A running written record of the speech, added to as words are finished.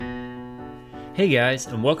Hey guys,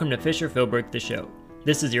 and welcome to Fisher Philbrick the Show.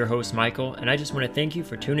 This is your host Michael, and I just want to thank you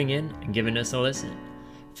for tuning in and giving us a listen.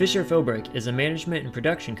 Fisher Philbrick is a management and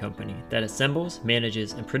production company that assembles,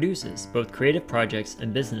 manages, and produces both creative projects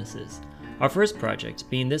and businesses. Our first project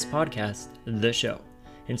being this podcast, The Show.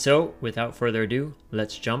 And so, without further ado,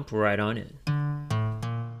 let's jump right on in.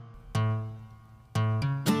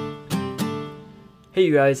 Hey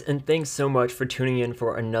you guys, and thanks so much for tuning in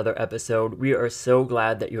for another episode. We are so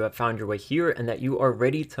glad that you have found your way here and that you are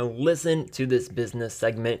ready to listen to this business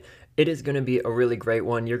segment. It is going to be a really great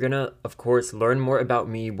one. You're going to, of course, learn more about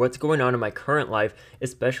me, what's going on in my current life,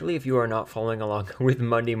 especially if you are not following along with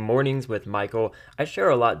Monday Mornings with Michael. I share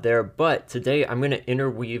a lot there, but today I'm going to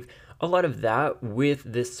interweave a lot of that with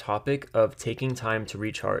this topic of taking time to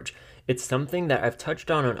recharge. It's something that I've touched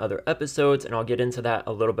on other episodes, and I'll get into that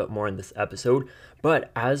a little bit more in this episode.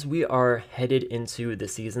 But as we are headed into the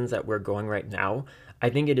seasons that we're going right now, I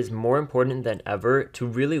think it is more important than ever to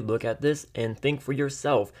really look at this and think for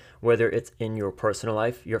yourself, whether it's in your personal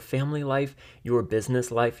life, your family life, your business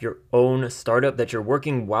life, your own startup that you're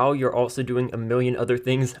working while you're also doing a million other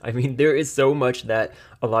things. I mean, there is so much that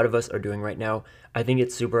a lot of us are doing right now. I think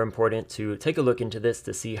it's super important to take a look into this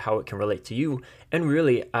to see how it can relate to you, and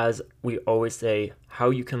really, as we always say, how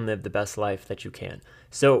you can live the best life that you can.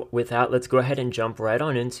 So with that, let's go ahead and jump right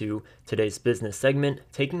on into today's business segment,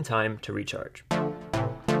 taking time to recharge.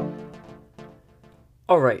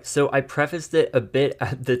 Alright, so I prefaced it a bit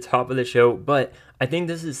at the top of the show, but I think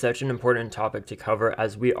this is such an important topic to cover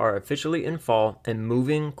as we are officially in fall and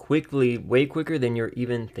moving quickly, way quicker than you're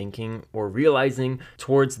even thinking or realizing,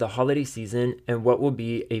 towards the holiday season and what will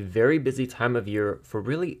be a very busy time of year for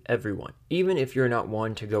really everyone, even if you're not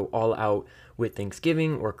one to go all out with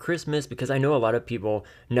Thanksgiving or Christmas, because I know a lot of people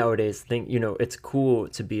nowadays think, it's cool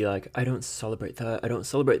to be like, I don't celebrate that, I don't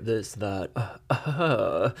celebrate this, that,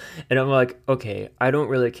 and I'm like, okay, I don't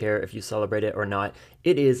really care if you celebrate it or not.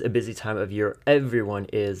 It is a busy time of year. Everyone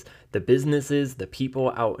is. The businesses, the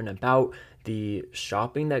people out and about, the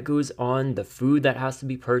shopping that goes on, the food that has to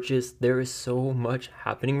be purchased. There is so much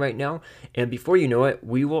happening right now. And before you know it,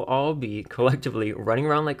 we will all be collectively running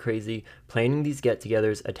around like crazy, planning these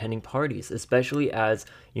get-togethers, attending parties, especially as,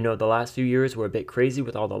 the last few years were a bit crazy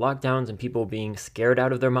with all the lockdowns and people being scared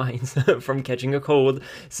out of their minds from catching a cold.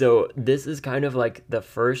 So this is kind of like the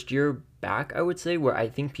first year back, I would say, where I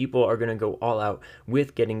think people are going to go all out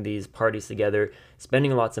with getting these parties together,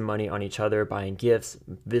 spending lots of money on each other, buying gifts,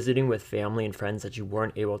 visiting with family and friends that you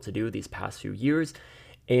weren't able to do these past few years.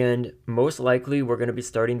 And most likely, we're going to be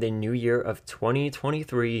starting the new year of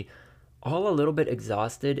 2023 all a little bit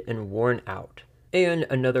exhausted and worn out. And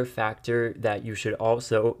another factor that you should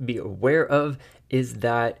also be aware of is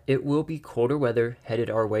that it will be colder weather headed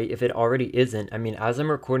our way if it already isn't. I mean, as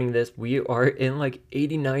I'm recording this, we are in like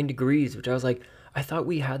 89 degrees, which I was like, I thought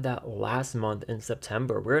we had that last month in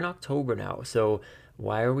September. We're in October now, so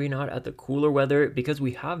why are we not at the cooler weather? Because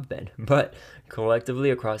we have been, but collectively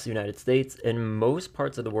across the United States and most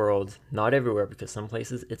parts of the world, not everywhere, because some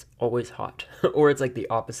places it's always hot or it's like the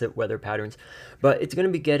opposite weather patterns, but it's going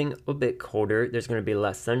to be getting a bit colder. There's going to be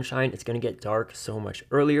less sunshine. It's going to get dark so much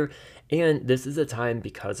earlier. And this is a time,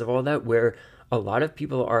 because of all that, where a lot of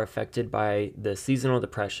people are affected by the seasonal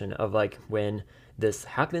depression of like when this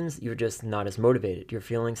happens, you're just not as motivated. You're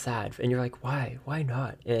feeling sad and you're like, why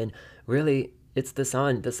not? And really, it's the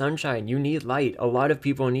sunshine. You need light. A lot of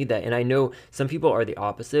people need that. And I know some people are the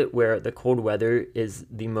opposite, where the cold weather is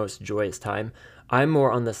the most joyous time. I'm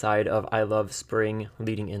more on the side of I love spring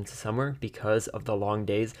leading into summer because of the long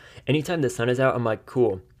days. Anytime the sun is out, I'm like,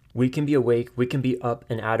 cool. We can be awake, we can be up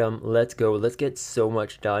and at 'em. Let's go. Let's get so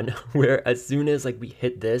much done. Where as soon as we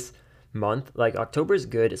hit this month, like October is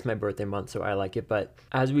good, it's my birthday month, so I like it, but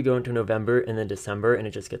as we go into November and then December and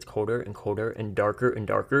it just gets colder and colder and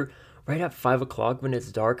darker, right at 5 o'clock when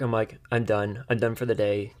it's dark, I'm like, I'm done for the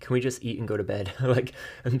day. Can we just eat and go to bed?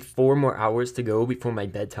 And 4 more hours to go before my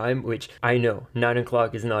bedtime, which I know 9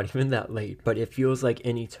 o'clock is not even that late, but it feels like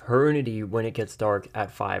an eternity when it gets dark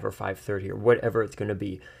at 5 or 5:30 or whatever it's going to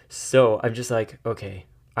be. So I'm just like, okay,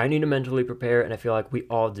 I need to mentally prepare, and I feel like we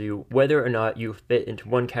all do, whether or not you fit into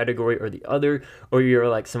one category or the other, or you're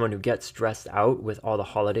like someone who gets stressed out with all the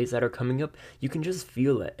holidays that are coming up. You can just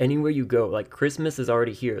feel it anywhere you go. Like Christmas is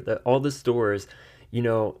already here. All the stores,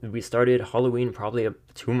 we started Halloween probably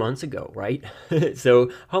 2 months ago, right? So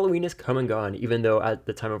Halloween is come and gone, even though at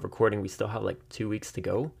the time of recording, we still have like 2 weeks to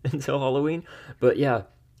go until Halloween. But yeah,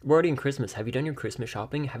 we're already in Christmas. Have you done your Christmas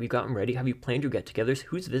shopping? Have you gotten ready? Have you planned your get-togethers?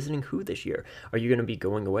 Who's visiting who this year? Are you going to be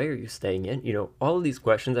going away? Are you staying in? All of these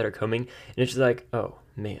questions that are coming, and it's just like, oh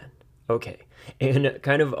man, Okay. And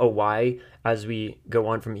kind of a why as we go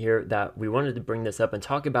on from here that we wanted to bring this up and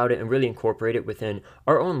talk about it and really incorporate it within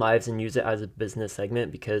our own lives and use it as a business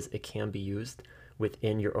segment because it can be used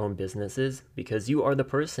within your own businesses because you are the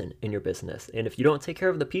person in your business. And if you don't take care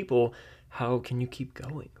of the people, how can you keep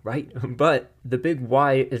going, right? But the big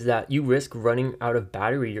why is that you risk running out of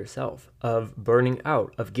battery yourself, of burning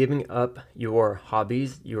out, of giving up your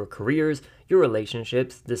hobbies, your careers, your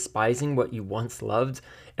relationships, despising what you once loved,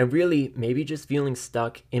 and really maybe just feeling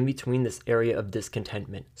stuck in between this area of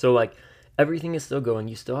discontentment. So, like, everything is still going,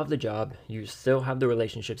 you still have the job, you still have the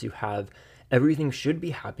relationships you have. Everything should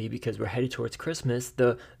be happy because we're headed towards Christmas,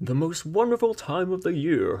 the most wonderful time of the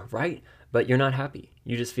year, right? But you're not happy.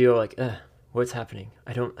 You just feel like, what's happening?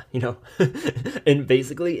 I don't, and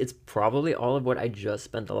basically it's probably all of what I just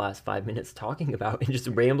spent the last 5 minutes talking about and just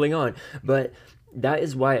rambling on. But that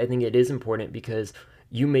is why I think it is important because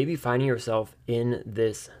you may be finding yourself in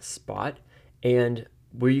this spot and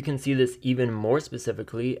where you can see this even more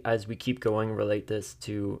specifically as we keep going, relate this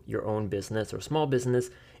to your own business or small business,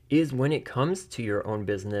 is when it comes to your own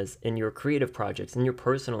business and your creative projects and your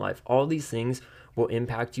personal life. All these things will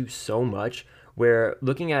impact you so much where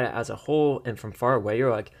looking at it as a whole and from far away,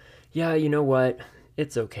 you're like, yeah, you know what?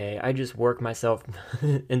 It's okay. I just work myself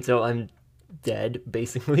until I'm dead,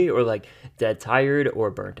 basically, or like dead tired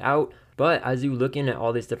or burnt out. But as you look in at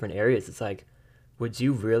all these different areas, it's like, would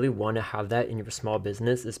you really want to have that in your small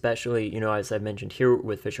business? Especially, as I mentioned here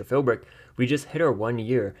with Fisher Philbrick, we just hit our 1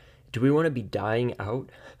 year. Do we want to be dying out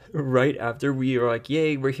right after we are like,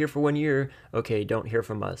 yay, we're here for 1 year? Okay, don't hear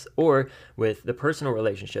from us. Or with the personal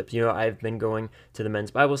relationships, I've been going to the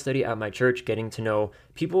men's Bible study at my church, getting to know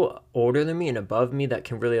people older than me and above me that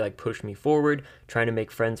can really like push me forward, trying to make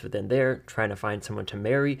friends within there, trying to find someone to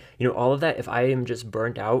marry, all of that. If I am just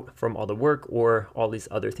burnt out from all the work or all these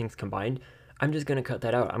other things combined, I'm just going to cut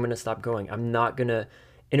that out. I'm going to stop going. I'm not going to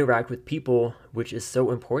interact with people, which is so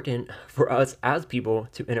important for us as people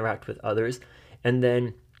to interact with others. And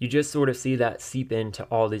then you just sort of see that seep into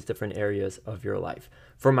all these different areas of your life.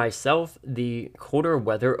 For myself, the colder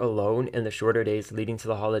weather alone and the shorter days leading to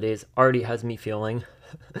the holidays already has me feeling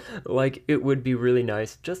like it would be really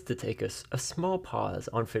nice just to take a small pause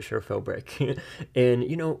on Fisher Philbrick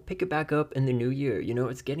and, pick it back up in the new year.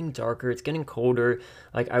 It's getting darker, it's getting colder.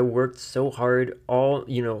 Like I worked so hard for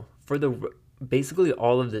basically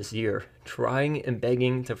all of this year, trying and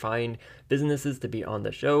begging to find businesses to be on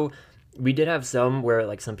the show. We did have some where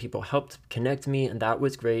like some people helped connect me and that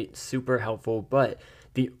was great, super helpful. But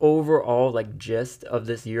the overall like gist of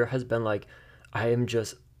this year has been like, I am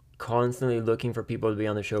just constantly looking for people to be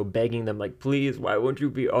on the show, begging them like, please, why won't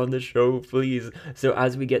you be on the show, please? So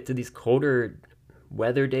as we get to these colder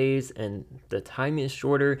weather days and the time is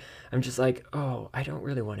shorter, I'm just like, oh, I don't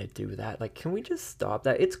really want to do that. Like, can we just stop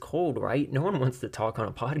that? It's cold, right? No one wants to talk on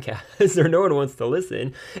a podcast or no one wants to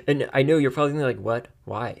listen. And I know you're probably like, what?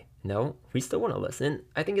 Why? No, we still want to listen.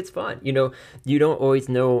 I think it's fun. You don't always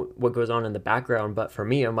know what goes on in the background, but for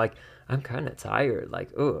me, I'm like, I'm kind of tired.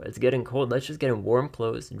 Like, oh, it's getting cold. Let's just get in warm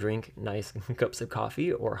clothes, drink nice cups of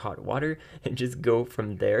coffee or hot water, and just go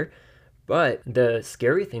from there. But the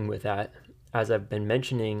scary thing with that, as I've been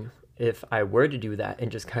mentioning, if I were to do that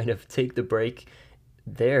and just kind of take the break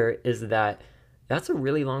there, is that that's a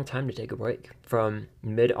really long time to take a break. From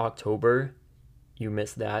mid-October, you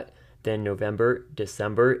miss that, then November,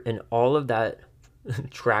 December, and all of that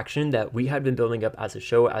traction that we had been building up as a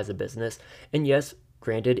show, as a business. And yes,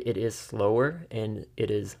 granted, it is slower and it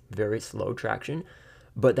is very slow traction,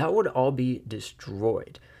 but that would all be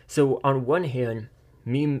destroyed. So on one hand,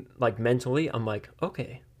 me like mentally, I'm like,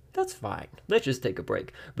 okay, that's fine. Let's just take a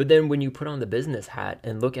break. But then when you put on the business hat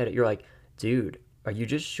and look at it, you're like, dude, are you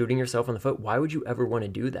just shooting yourself in the foot? Why would you ever want to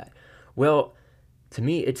do that? Well, to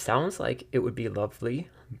me, it sounds like it would be lovely,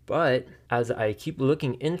 but as I keep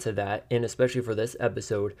looking into that, and especially for this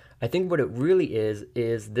episode, I think what it really is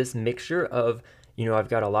this mixture of, I've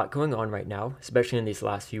got a lot going on right now, especially in these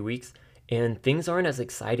last few weeks, and things aren't as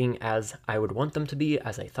exciting as I would want them to be,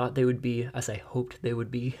 as I thought they would be, as I hoped they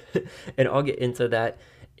would be. And I'll get into that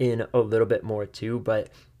in a little bit more too, but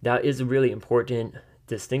that is a really important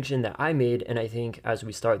distinction that I made, and I think as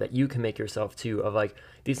we start that you can make yourself too, of like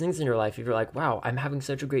these things in your life. If you're like, wow, I'm having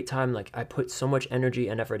such a great time, like I put so much energy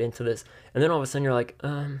and effort into this, and then all of a sudden you're like,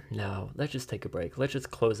 no, let's just take a break, let's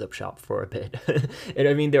just close up shop for a bit. And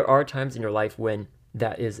I mean, there are times in your life when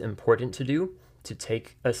that is important to do, to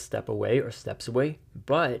take a step away or steps away,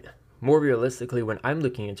 but more realistically, when I'm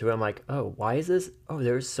looking into it, I'm like, oh, why is this? Oh,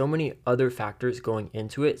 there's so many other factors going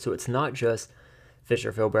into it. So it's not just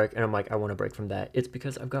Fisher Philbrick, and I'm like, I want to break from that. It's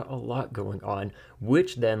because I've got a lot going on,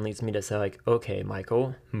 which then leads me to say, like, okay,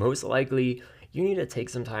 Michael, most likely you need to take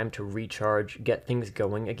some time to recharge, get things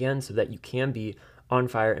going again so that you can be on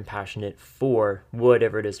fire and passionate for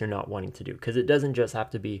whatever it is you're not wanting to do. Because it doesn't just have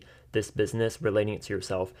to be this business, relating it to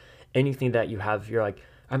yourself. Anything that you have, you're like,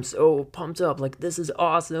 I'm so pumped up, like, this is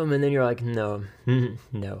awesome. And then you're like, no,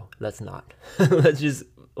 no, let's not. Let's just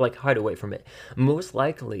like hide away from it. Most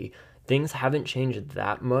likely, things haven't changed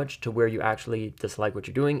that much to where you actually dislike what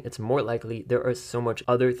you're doing. It's more likely there are so much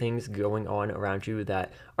other things going on around you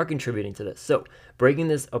that are contributing to this. So breaking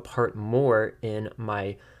this apart more in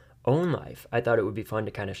my own life, I thought it would be fun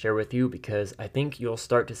to kind of share with you, because I think you'll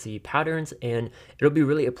start to see patterns and it'll be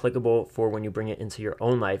really applicable for when you bring it into your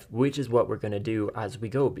own life, which is what we're going to do as we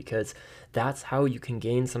go, because that's how you can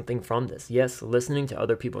gain something from this. Yes, listening to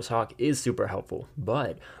other people talk is super helpful,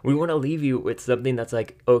 but we want to leave you with something that's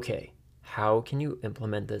like, okay, how can you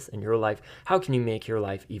implement this in your life? How can you make your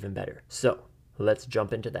life even better? So let's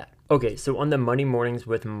jump into that. Okay, so on the Monday Mornings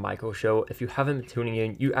with Michael show, if you haven't been tuning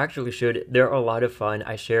in, you actually should. They're a lot of fun.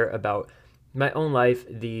 I share about my own life,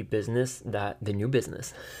 the new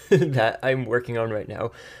business that I'm working on right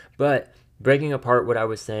now, but breaking apart what I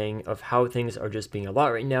was saying of how things are just being a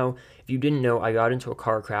lot right now. If you didn't know, I got into a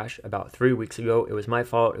car crash about 3 weeks ago. It was my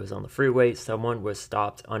fault. It was on the freeway. Someone was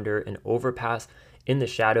stopped under an overpass in the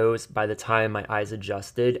shadows. By the time my eyes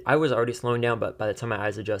adjusted, I was already slowing down, but by the time my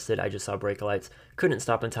eyes adjusted, I just saw brake lights, couldn't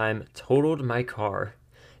stop in time, totaled my car.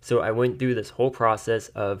 So I went through this whole process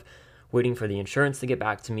of waiting for the insurance to get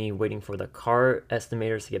back to me, waiting for the car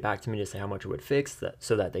estimators to get back to me to say how much it would fix, that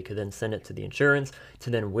so that they could then send it to the insurance, to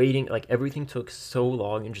then waiting. Like, everything took so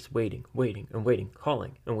long, and just waiting, calling and waiting,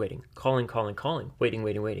 calling,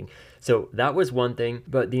 waiting. So that was one thing,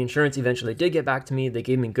 but the insurance eventually did get back to me. They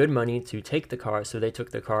gave me good money to take the car, so they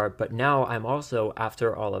took the car. But now I'm also,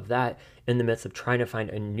 after all of that, in the midst of trying to find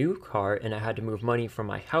a new car, and I had to move money from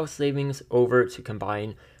my house savings over to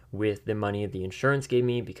combine with the money the insurance gave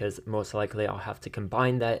me, because most likely I'll have to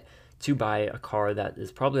combine that to buy a car that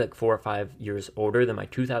is probably like 4 or 5 years older than my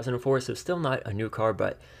 2004. So still not a new car,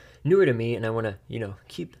 but newer to me, and I want to,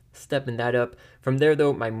 keep stepping that up. From there,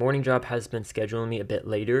 though, my morning job has been scheduling me a bit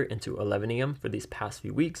later, into 11 a.m. for these past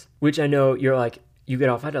few weeks, which I know you're like, you get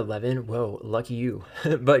off at 11? Whoa, lucky you.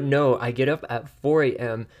 But no, I get up at 4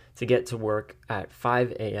 a.m. to get to work at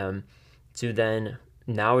 5 a.m. to then,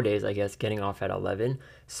 nowadays, I guess, getting off at 11.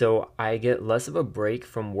 So I get less of a break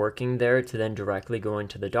from working there to then directly going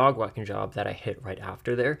to the dog walking job that I hit right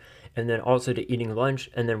after there, and then also to eating lunch,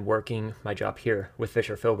 and then working my job here with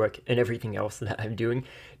Fisher Philbrick and everything else that I'm doing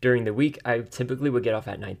during the week. I typically would get off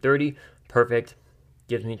at 9:30. Perfect.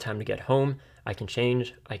 Gives me time to get home. I can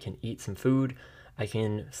change. I can eat some food. I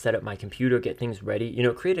can set up my computer, get things ready,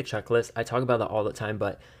 create a checklist. I talk about that all the time,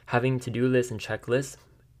 but having to-do lists and checklists,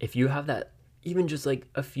 if you have that, even just like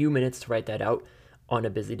a few minutes to write that out on a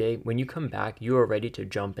busy day, when you come back, you are ready to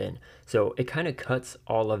jump in. So it kind of cuts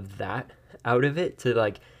all of that out of it, to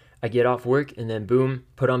like, I get off work and then boom,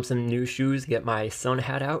 put on some new shoes, get my sun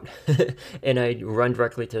hat out, and I run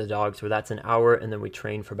directly to the dogs, where that's an hour, and then we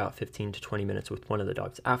train for about 15 to 20 minutes with one of the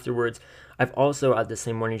dogs afterwards. I've also, at the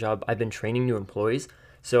same morning job, I've been training new employees.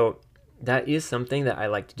 So that is something that I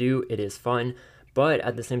like to do. It is fun. But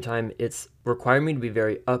at the same time, it's required me to be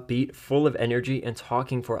very upbeat, full of energy, and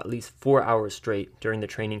talking for at least 4 hours straight during the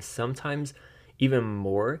training, sometimes even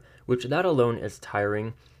more, which that alone is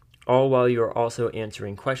tiring, all while you're also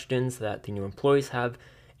answering questions that the new employees have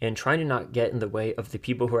and trying to not get in the way of the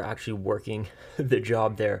people who are actually working the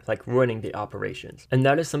job there, like running the operations. And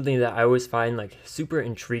that is something that I always find like super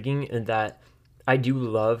intriguing, and that I do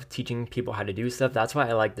love teaching people how to do stuff. That's why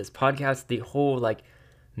I like this podcast, the whole like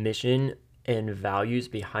mission and values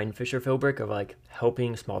behind Fisher Philbrick of like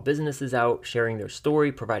helping small businesses out, sharing their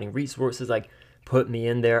story, providing resources, like put me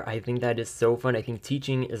in there. I think that is so fun. I think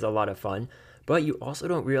teaching is a lot of fun, but you also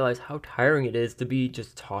don't realize how tiring it is to be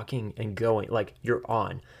just talking and going, like you're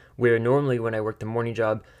on. Where normally when I work the morning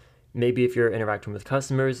job, maybe if you're interacting with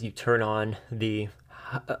customers, you turn on the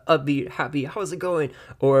upbeat, happy, how's it going?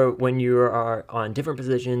 Or when you are on different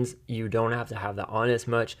positions, you don't have to have that on as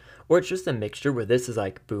much, or it's just a mixture, where this is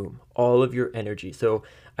like, boom, all of your energy. So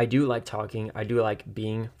I do like talking. I do like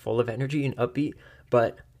being full of energy and upbeat,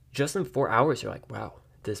 but just in 4 hours, you're like, wow,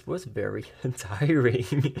 this was very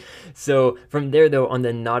tiring. So from there, though, on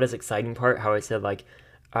the not as exciting part, how I said, like,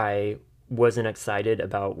 I wasn't excited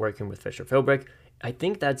about working with Fisher Philbrick, I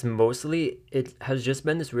think that's mostly, it has just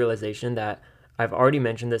been this realization that I've already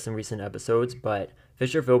mentioned this in recent episodes, but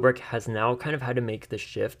Fisher Philbrick has now kind of had to make the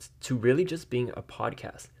shift to really just being a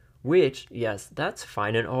podcast. which, yes, that's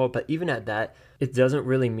fine and all, but even at that, it doesn't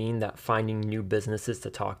really mean that finding new businesses to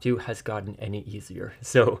talk to has gotten any easier.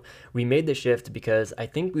 So we made the shift because I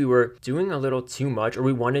think we were doing a little too much, or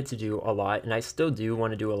we wanted to do a lot, and I still do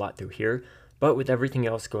want to do a lot through here. But with everything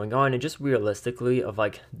else going on, and just realistically of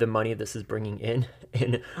like the money this is bringing in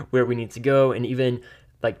and where we need to go, and even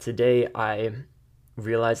like today, I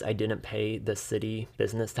realized I didn't pay the city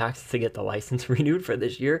business tax to get the license renewed for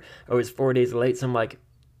this year. I was 4 days late, so I'm like,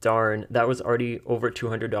 darn, that was already over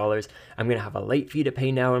 $200. I'm gonna have a late fee to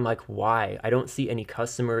pay now. I'm like, why? I don't see any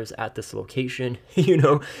customers at this location.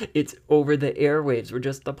 It's over the airwaves. We're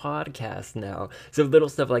just the podcast now. So little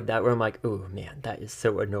stuff like that where I'm like, oh man, that is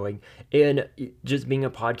so annoying. And just being a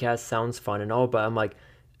podcast sounds fun and all, but I'm like,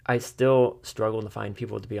 I still struggle to find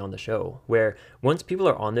people to be on the show, where once people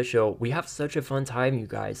are on the show, we have such a fun time, you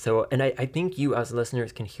guys. So, and I think you as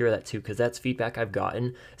listeners can hear that too, because that's feedback I've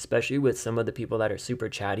gotten, especially with some of the people that are super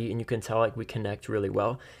chatty, and you can tell like we connect really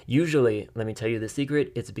well. Usually, let me tell you the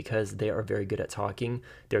secret, it's because they are very good at talking,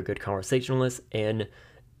 they're good conversationalists, and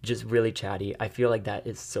just really chatty. I feel like that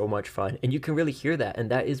is so much fun, and you can really hear that, and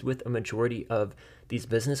that is with a majority of these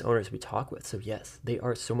business owners we talk with. So yes, they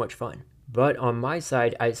are so much fun. But on my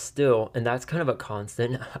side, I still, and that's kind of a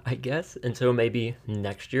constant, I guess, until maybe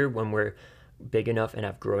next year when we're big enough and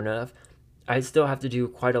have grown enough, I still have to do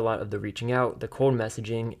quite a lot of the reaching out, the cold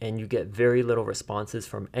messaging, and you get very little responses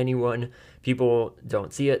from anyone. People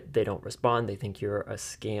don't see it, they don't respond, they think you're a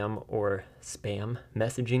scam or spam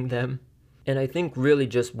messaging them. And I think really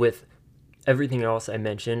just with everything else I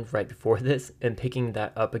mentioned right before this and picking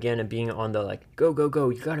that up again and being on the like, go, go, go,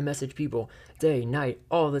 you gotta message people day, night,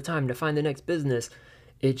 all the time to find the next business,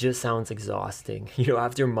 it just sounds exhausting.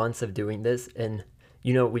 After months of doing this, and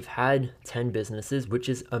we've had 10 businesses, which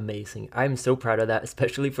is amazing. I'm so proud of that,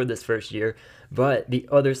 especially for this first year. But the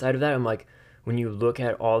other side of that, I'm like, when you look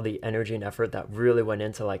at all the energy and effort that really went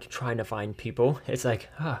into like trying to find people, it's like,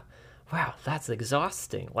 wow, that's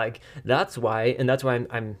exhausting. Like that's why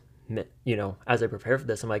I'm as I prepare for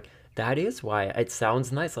this, I'm like, that is why it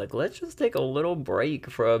sounds nice. Like, let's just take a little break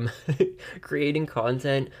from creating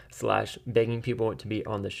content / begging people to be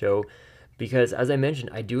on the show. Because as I mentioned,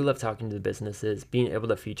 I do love talking to the businesses, being able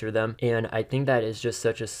to feature them. And I think that is just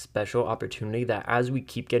such a special opportunity that as we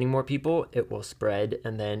keep getting more people, it will spread.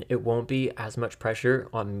 And then it won't be as much pressure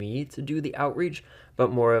on me to do the outreach, but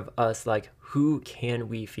more of us like, who can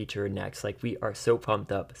we feature next? Like, we are so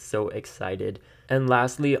pumped up, so excited. And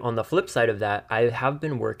lastly, on the flip side of that, I have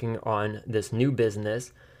been working on this new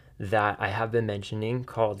business that I have been mentioning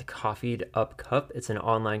called Coffeed Up Cup. It's an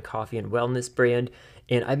online coffee and wellness brand.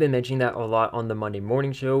 And I've been mentioning that a lot on the Monday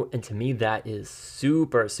morning show. And to me, that is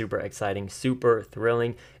super, super exciting, super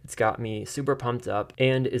thrilling. It's got me super pumped up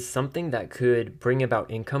and is something that could bring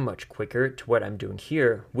about income much quicker to what I'm doing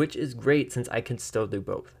here, which is great since I can still do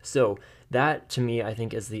both. So that to me, I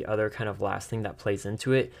think is the other kind of last thing that plays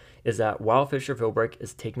into it, is that while Fisher Philbrick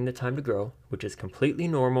is taking the time to grow, which is completely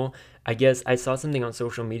normal. I guess I saw something on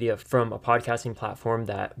social media from a podcasting platform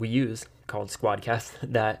that we use called Squadcast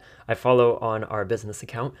that I follow on our business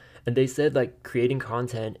account. And they said like creating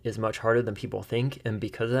content is much harder than people think. And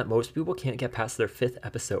because of that, most people can't get past their 5th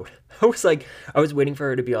episode. I was waiting for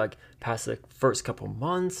her to be like past the first couple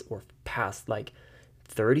months or past like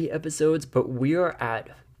 30 episodes, but we are at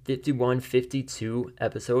 51, 52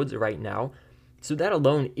 episodes right now. So that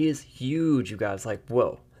alone is huge, you guys. Like,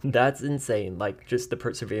 whoa, that's insane. Like, just the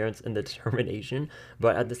perseverance and the determination.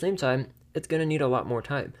 But at the same time, it's going to need a lot more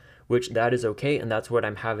time, which that is okay. And that's what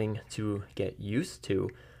I'm having to get used to.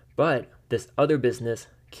 But this other business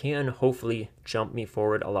can hopefully jump me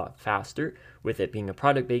forward a lot faster with it being a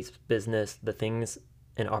product-based business, the things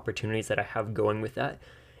and opportunities that I have going with that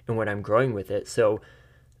and when I'm growing with it. So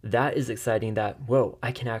that is exciting that, whoa,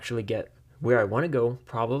 I can actually get where I want to go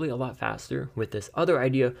probably a lot faster with this other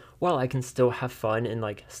idea while I can still have fun and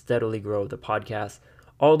like steadily grow the podcast,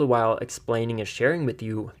 all the while explaining and sharing with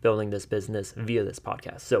you building this business via this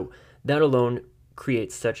podcast. So that alone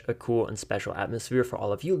creates such a cool and special atmosphere for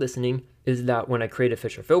all of you listening, is that when I created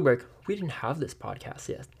Fisher Philbrick, we didn't have this podcast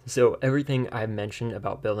yet. So everything I mentioned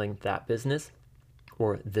about building that business,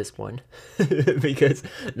 or this one, because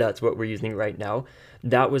that's what we're using right now,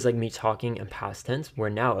 that was like me talking in past tense, where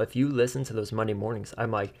now if you listen to those Monday mornings, I'm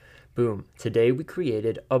like, boom, today we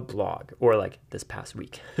created a blog, or like this past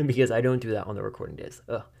week, because I don't do that on the recording days.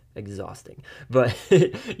 Exhausting. But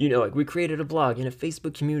like we created a blog and a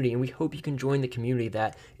Facebook community, and we hope you can join the community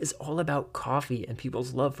that is all about coffee and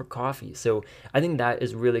people's love for coffee. So I think that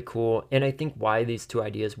is really cool, and I think why these two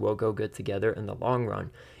ideas will go good together in the long run.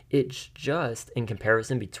 It's just in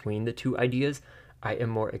comparison between the two ideas, I am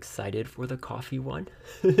more excited for the coffee one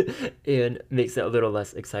and makes it a little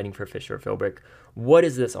less exciting for Fisher Philbrick. What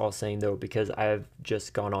is this all saying though? Because I've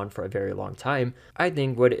just gone on for a very long time. I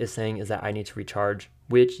think what it is saying is that I need to recharge,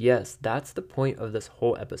 which, yes, that's the point of this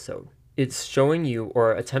whole episode. It's showing you,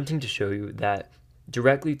 or attempting to show you, that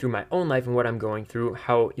directly through my own life and what I'm going through,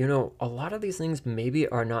 how, a lot of these things maybe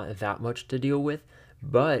are not that much to deal with.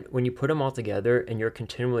 But when you put them all together and you're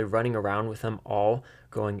continually running around with them all,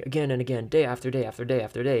 going again and again, day after day after day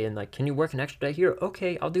after day, and like, can you work an extra day here?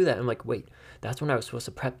 Okay, I'll do that. I'm like, wait, that's when I was supposed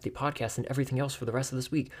to prep the podcast and everything else for the rest of this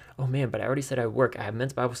week. Oh man, but I already said I work. I have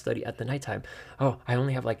men's Bible study at the nighttime. Oh, I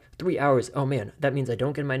only have like 3 hours. Oh man, that means I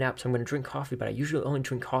don't get my nap, so I'm going to drink coffee, but I usually only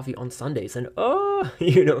drink coffee on Sundays. And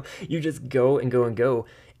you just go and go and go.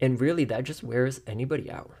 And really, that just wears anybody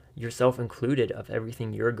out, yourself included, of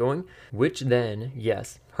everything you're going, which then,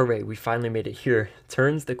 yes, hooray, we finally made it here,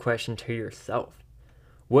 turns the question to yourself.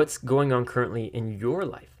 What's going on currently in your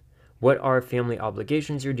life? What are family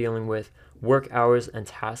obligations you're dealing with, work hours and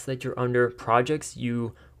tasks that you're under, projects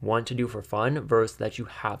you want to do for fun versus that you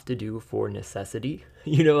have to do for necessity?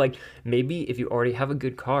 Like maybe if you already have a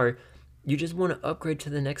good car, you just want to upgrade to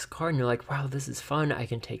the next car and you're like, wow, this is fun. I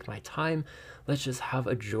can take my time. Let's just have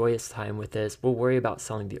a joyous time with this. We'll worry about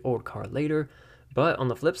selling the old car later. But on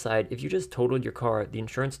the flip side, if you just totaled your car, the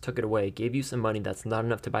insurance took it away, gave you some money that's not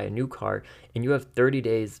enough to buy a new car, and you have 30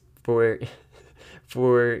 days for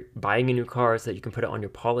buying a new car so that you can put it on your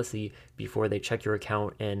policy before they check your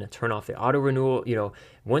account and turn off the auto renewal.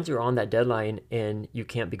 Once you're on that deadline and you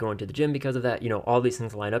can't be going to the gym because of that, all these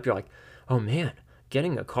things line up. You're like, oh man,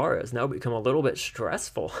 getting a car has now become a little bit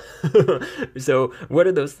stressful. So what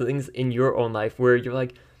are those things in your own life where you're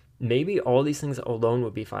like, maybe all these things alone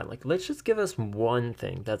would be fine? Like, let's just give us one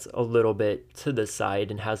thing that's a little bit to the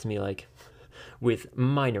side and has me like with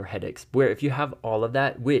minor headaches, where if you have all of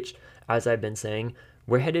that, which, as I've been saying,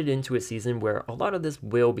 we're headed into a season where a lot of this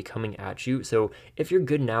will be coming at you. So if you're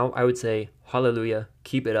good now, I would say hallelujah,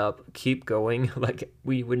 keep it up, keep going. Like,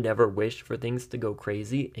 we would never wish for things to go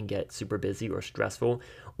crazy and get super busy or stressful,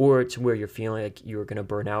 or to where you're feeling like you're going to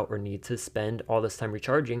burn out or need to spend all this time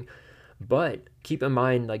recharging. But keep in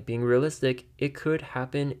mind, like, being realistic, it could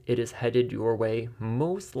happen. It is headed your way,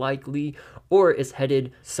 most likely, or it's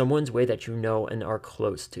headed someone's way that you know and are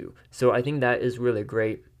close to. So I think that is really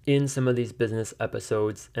great in some of these business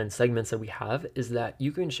episodes and segments that we have, is that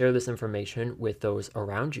you can share this information with those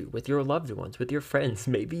around you, with your loved ones, with your friends.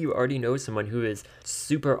 Maybe you already know someone who is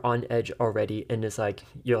super on edge already, and it's like,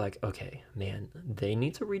 you're like, okay, man, they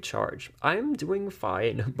need to recharge. I'm doing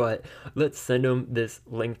fine, but let's send them this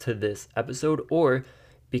link to this episode, or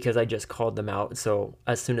because I just called them out. So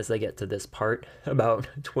as soon as they get to this part, about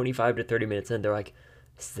 25 to 30 minutes in, they're like,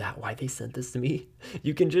 is that why they sent this to me?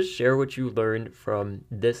 You can just share what you learned from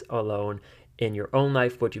this alone in your own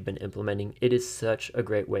life, what you've been implementing. It is such a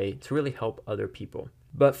great way to really help other people.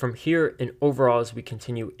 But from here and overall, as we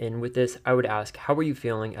continue in with this, I would ask, how are you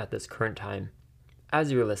feeling at this current time?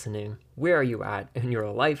 As you're listening, where are you at in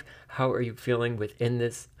your life? How are you feeling within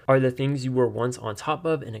this? Are the things you were once on top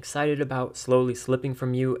of and excited about slowly slipping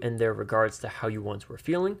from you in their regards to how you once were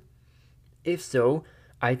feeling? If so,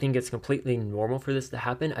 I think it's completely normal for this to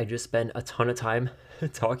happen. I just spend a ton of time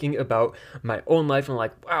talking about my own life and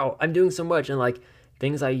like, wow, I'm doing so much. And like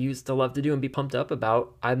things I used to love to do and be pumped up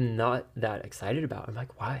about, I'm not that excited about. I'm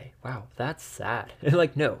like, why? Wow, that's sad. And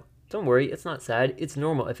like, no, don't worry. It's not sad. It's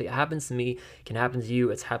normal. If it happens to me, it can happen to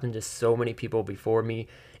you. It's happened to so many people before me.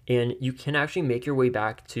 And you can actually make your way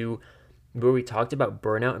back to where we talked about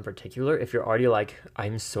burnout in particular. If you're already like,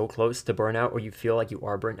 I'm so close to burnout, or you feel like you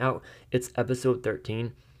are burnt out, it's episode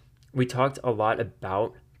 13. We talked a lot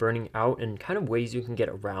about burning out and kind of ways you can get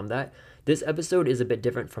around that. This episode is a bit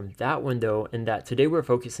different from that one though, in that today we're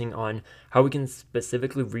focusing on how we can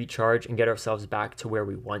specifically recharge and get ourselves back to where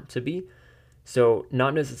we want to be. So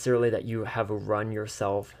not necessarily that you have run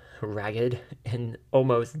yourself ragged and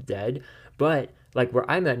almost dead, but like where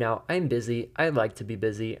I'm at now, I'm busy. I like to be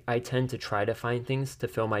busy. I tend to try to find things to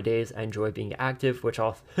fill my days. I enjoy being active, which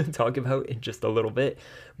I'll talk about in just a little bit,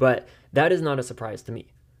 but that is not a surprise to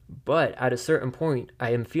me. But at a certain point,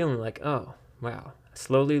 I am feeling like, oh, wow,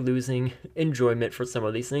 slowly losing enjoyment for some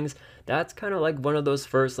of these things. That's kind of like one of those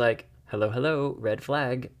first, like, hello, red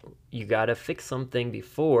flag. You got to fix something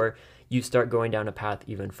before you start going down a path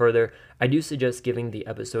even further. I do suggest giving the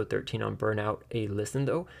episode 13 on burnout a listen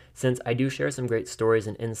though, since I do share some great stories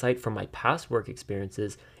and insight from my past work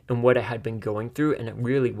experiences and what I had been going through, and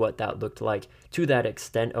really what that looked like to that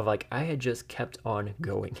extent of like, I had just kept on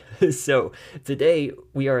going. So today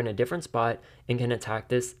we are in a different spot and can attack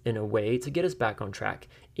this in a way to get us back on track.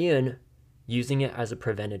 And using it as a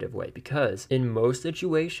preventative way, because in most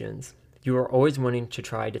situations, you are always wanting to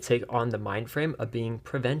try to take on the mind frame of being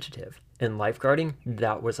preventative. In lifeguarding,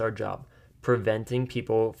 that was our job, preventing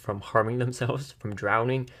people from harming themselves, from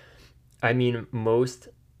drowning. I mean, most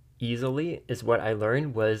easily is what I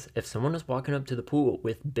learned was if someone was walking up to the pool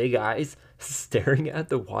with big eyes staring at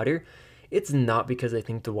the water, it's not because they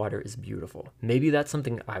think the water is beautiful. Maybe that's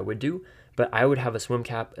something I would do, but I would have a swim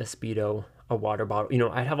cap, a Speedo, a water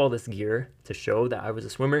bottle. I'd have all this gear to show that I was a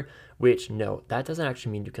swimmer, which no, that doesn't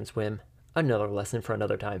actually mean you can swim. Another lesson for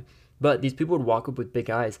another time. But these people would walk up with big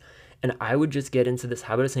eyes, and I would just get into this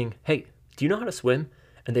habit of saying, hey, do you know how to swim?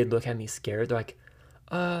 And they'd look at me scared. They're like,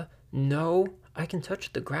 no, I can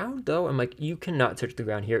touch the ground though. I'm like, you cannot touch the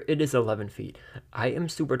ground here. It is 11 feet. I am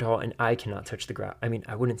super tall and I cannot touch the ground. I mean,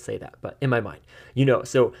 I wouldn't say that, but in my mind,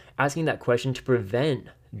 so asking that question to prevent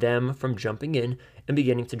them from jumping in and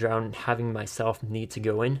beginning to drown and having myself need to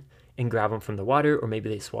go in and grab them from the water, or maybe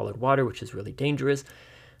they swallowed water, which is really dangerous.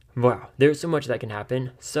 Wow, there's so much that can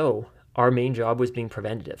happen. So our main job was being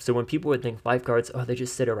preventative. So when people would think lifeguards, oh, they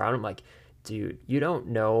just sit around, I'm like, dude, you don't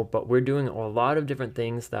know, but we're doing a lot of different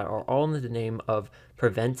things that are all in the name of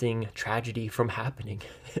preventing tragedy from happening.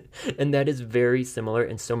 And that is very similar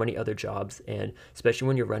in so many other jobs, and especially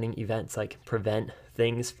when you're running events, like prevent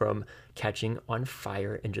things from catching on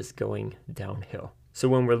fire and just going downhill. So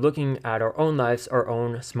when we're looking at our own lives, our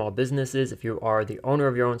own small businesses, if you are the owner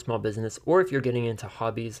of your own small business, or if you're getting into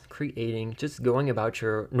hobbies, creating, just going about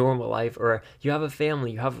your normal life, or you have a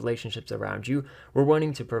family, you have relationships around you, we're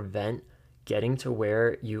wanting to prevent getting to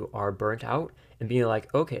where you are burnt out and being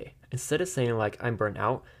like, okay, instead of saying like, I'm burnt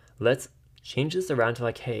out, let's change this around to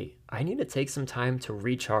like, hey, I need to take some time to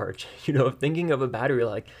recharge. Thinking of a battery,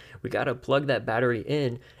 like we got to plug that battery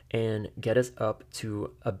in and get us up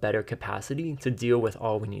to a better capacity to deal with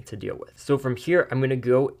all we need to deal with. So from here, I'm going to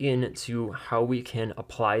go into how we can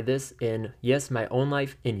apply this in, yes, my own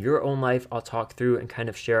life, in your own life. I'll talk through and kind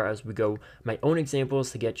of share as we go my own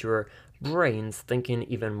examples to get your brains thinking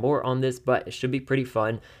even more on this, but it should be pretty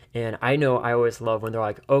fun. And I know I always love when they're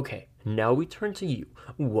like, okay, now we turn to you.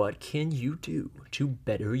 What can you do to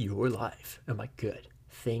better your life? I'm like, good,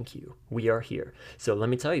 thank you. We are here. So let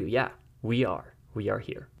me tell you, yeah, we are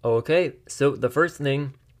here. Okay, so the first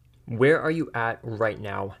thing, where are you at right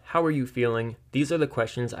now? How are you feeling? These are the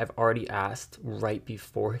questions I've already asked right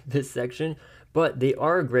before this section, but they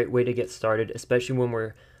are a great way to get started, especially when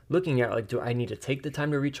we're looking at like, do I need to take the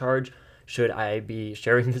time to recharge? Should I be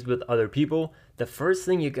sharing this with other people? The first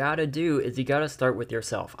thing you gotta do is you gotta start with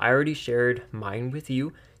yourself. I already shared mine with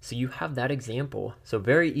you, so you have that example. So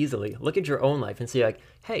very easily, look at your own life and see like,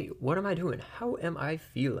 hey, what am I doing? How am I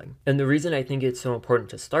feeling? And the reason I think it's so important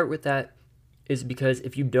to start with that is because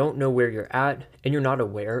if you don't know where you're at and you're not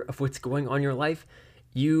aware of what's going on in your life,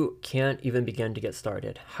 you can't even begin to get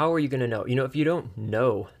started. How are you gonna know? If you don't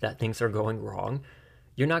know that things are going wrong,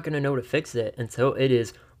 you're not gonna know to fix it until it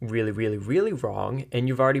is really, really, really wrong and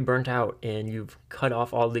you've already burnt out and you've cut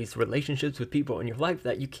off all these relationships with people in your life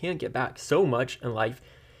that you can't get back. So much in life,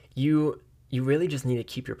 you really just need to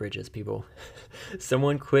keep your bridges, people.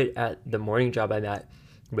 Someone quit at the morning job I'm at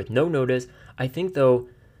with no notice. I think though,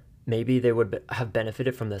 maybe they would have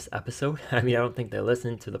benefited from this episode. I mean, I don't think they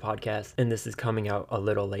listened to the podcast and this is coming out a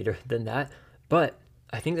little later than that, but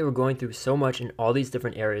I think they were going through so much in all these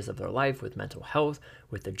different areas of their life, with mental health,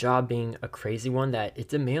 with the job being a crazy one, that it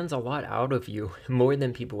demands a lot out of you, more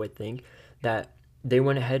than people would think, that they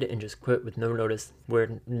went ahead and just quit with no notice.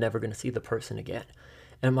 We're never going to see the person again.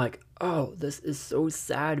 And I'm like, oh, this is so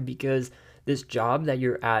sad, because this job that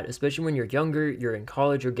you're at, especially when you're younger, you're in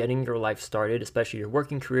college, you're getting your life started, especially your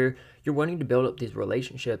working career, you're wanting to build up these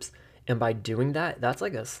relationships. And by doing that, that's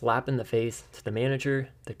like a slap in the face to the manager,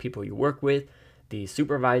 the people you work with, the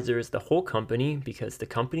supervisors, the whole company, because the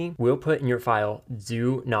company will put in your file,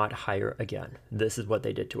 do not hire again. This is what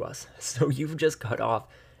they did to us. So you've just cut off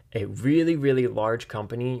a really, really large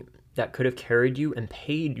company that could have carried you and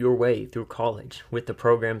paid your way through college with the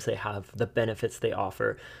programs they have, the benefits they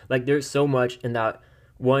offer. Like there's so much in that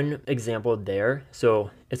one example there.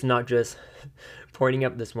 So it's not just pointing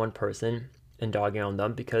up this one person and dogging on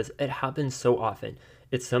them, because it happens so often.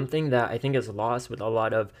 It's something that I think is lost with a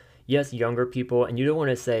lot of, yes, younger people, and you don't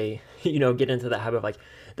want to say, get into that habit of like,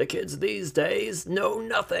 the kids these days know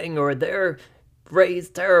nothing, or they're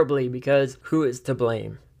raised terribly, because who is to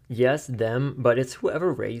blame? Yes, them, but it's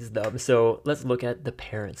whoever raised them. So let's look at the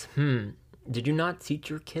parents. Did you not teach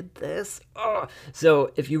your kid this?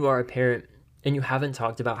 So if you are a parent and you haven't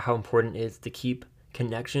talked about how important it is to keep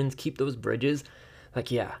connections, keep those bridges,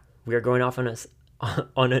 like, yeah, we are going off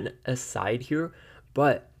on an aside here,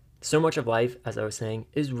 but So much of life, as I was saying,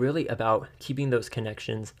 is really about keeping those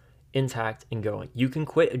connections intact and going. You can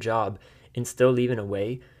quit a job and still leave in a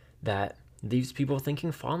way that leaves people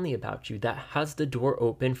thinking fondly about you, that has the door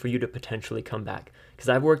open for you to potentially come back. Because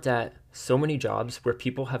I've worked at so many jobs where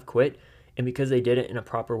people have quit, and because they did it in a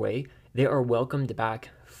proper way, they are welcomed back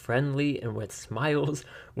friendly and with smiles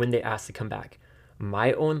when they ask to come back.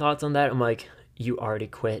 My own thoughts on that, I'm like, you already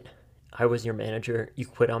quit. I was your manager. You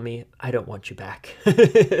quit on me. I don't want you back.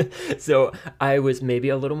 So I was maybe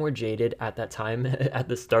a little more jaded at that time at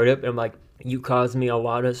the startup. And I'm like, you caused me a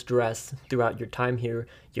lot of stress throughout your time here.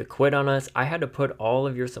 You quit on us. I had to put all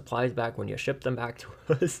of your supplies back when you shipped them back to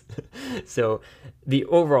us. So the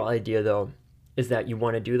overall idea, though, is that you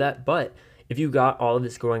want to do that. But if you got all of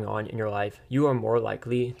this going on in your life, you are more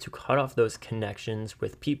likely to cut off those connections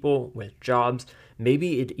with people, with jobs.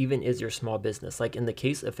 Maybe it even is your small business. Like in the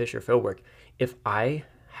case of Fisher Fieldwork, if I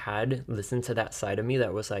had listened to that side of me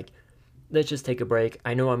that was like, let's just take a break.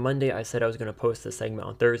 I know on Monday I said I was going to post this segment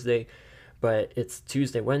on Thursday, but it's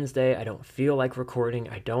Tuesday, Wednesday. I don't feel like recording.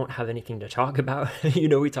 I don't have anything to talk about.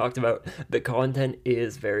 We talked about the content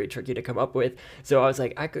is very tricky to come up with. So I was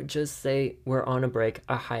like, I could just say we're on a break,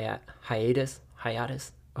 a hiatus.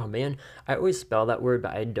 Oh man, I always spell that word,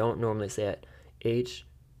 but I don't normally say it.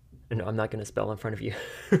 No, I'm not going to spell in front of you.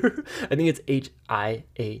 I think it's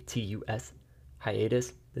HIATUS,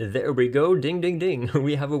 hiatus. There we go. Ding, ding, ding.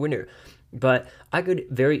 We have a winner. But I could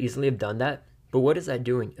very easily have done that. But what is that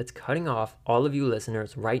doing? It's cutting off all of you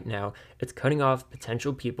listeners right now. It's cutting off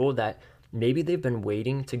potential people that maybe they've been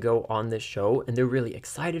waiting to go on this show and they're really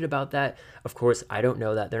excited about that. Of course, I don't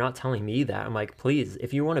know that. They're not telling me that. I'm like, please,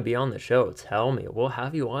 if you want to be on the show, tell me. We'll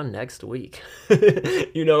have you on next week.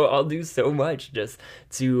 I'll do so much just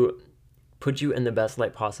to put you in the best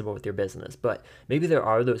light possible with your business. But maybe there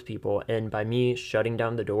are those people, and by me shutting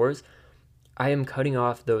down the doors, I am cutting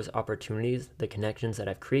off those opportunities, the connections that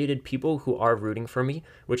I've created, people who are rooting for me,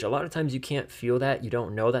 which a lot of times you can't feel that, you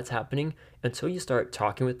don't know that's happening until you start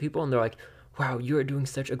talking with people and they're like, wow, you are doing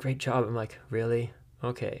such a great job. I'm like, really?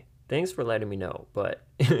 Okay. Thanks for letting me know, but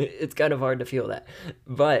it's kind of hard to feel that.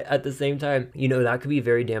 But at the same time, that could be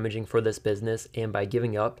very damaging for this business. And by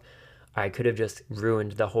giving up, I could have just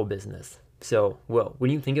ruined the whole business. So, well,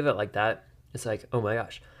 when you think of it like that, it's like, oh my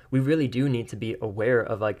gosh, we really do need to be aware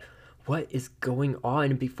of like, what is going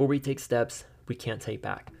on before we take steps we can't take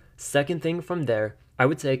back. Second thing from there, I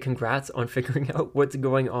would say congrats on figuring out what's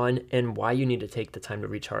going on and why you need to take the time to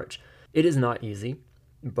recharge. It is not easy,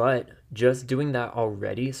 but just doing that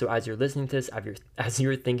already, so as you're listening to this, as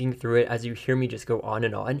you're thinking through it, as you hear me just go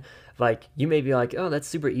on, like you may be like, oh, that's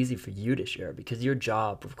super easy for you to share because your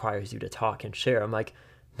job requires you to talk and share. I'm like,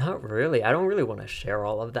 not really. I don't really want to share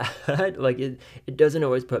all of that. Like it doesn't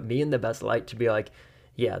always put me in the best light to be like,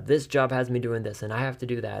 yeah, this job has me doing this and I have to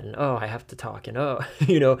do that and oh, I have to talk and oh,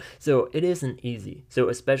 so it isn't easy. So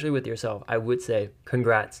especially with yourself, I would say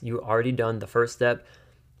congrats. You already done the first step.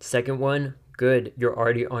 Second one, good. You're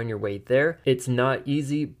already on your way there. It's not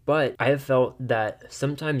easy, but I have felt that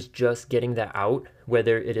sometimes just getting that out,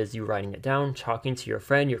 whether it is you writing it down, talking to your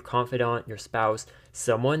friend, your confidant, your spouse,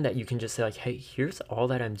 someone that you can just say like, hey, here's all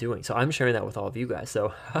that I'm doing. So I'm sharing that with all of you guys.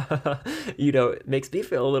 So, it makes me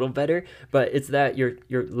feel a little better, but it's that you're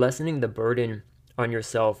lessening the burden on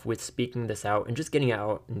yourself with speaking this out and just getting it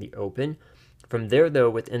out in the open. From there, though,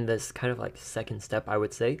 within this kind of like second step, I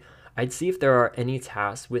would say, I'd see if there are any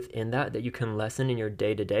tasks within that you can lessen in your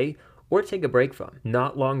day-to-day or take a break from.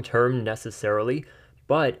 Not long-term necessarily,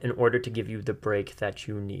 but in order to give you the break that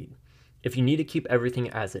you need. If you need to keep everything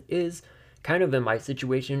as it is, kind of in my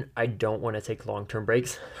situation, I don't want to take long-term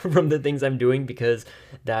breaks from the things I'm doing because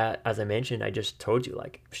that, as I mentioned, I just told you,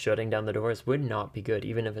 like shutting down the doors would not be good,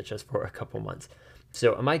 even if it's just for a couple months.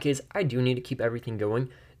 So in my case, I do need to keep everything going.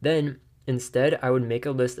 Then instead, I would make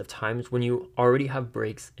a list of times when you already have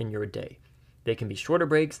breaks in your day. They can be shorter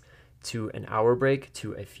breaks, to an hour break,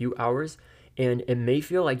 to a few hours, and it may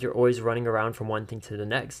feel like you're always running around from one thing to the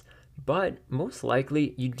next, but most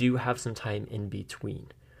likely you do have some time in between.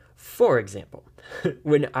 For example,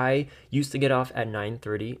 when I used to get off at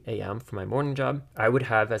 9:30 a.m. for my morning job, I would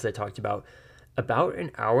have, as I talked about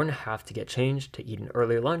an hour and a half to get changed, to eat an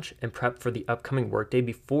earlier lunch, and prep for the upcoming workday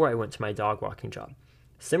before I went to my dog walking job.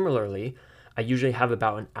 Similarly, I usually have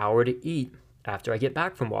about an hour to eat after I get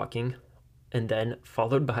back from walking, and then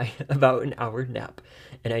followed by about an hour nap.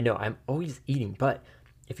 And I know I'm always eating, but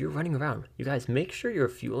if you're running around, you guys make sure you're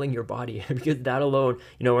fueling your body because that alone,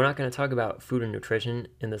 we're not going to talk about food and nutrition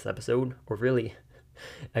in this episode, or really,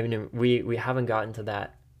 I mean, we haven't gotten to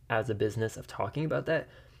that as a business of talking about that.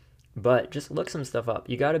 But just look some stuff up.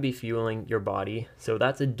 You got to be fueling your body. So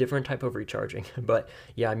that's a different type of recharging. But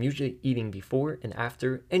yeah, I'm usually eating before and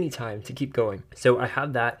after anytime to keep going. So I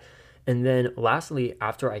have that. And then lastly,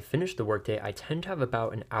 after I finish the workday, I tend to have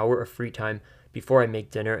about an hour of free time before I make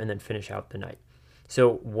dinner and then finish out the night.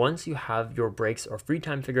 So once you have your breaks or free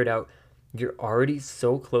time figured out, you're already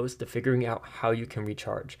so close to figuring out how you can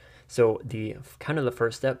recharge. So the kind of the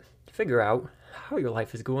first step, figure out how your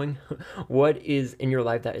life is going. What is in your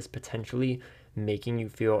life that is potentially making you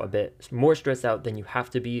feel a bit more stressed out than you have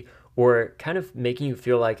to be, or kind of making you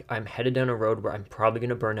feel like I'm headed down a road where I'm probably going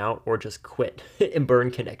to burn out or just quit and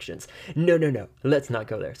burn connections. No. Let's not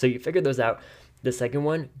go there. So you figured those out. The second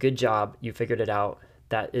one, good job. You figured it out.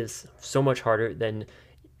 That is so much harder than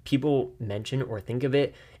people mention or think of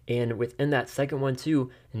it. And within that second one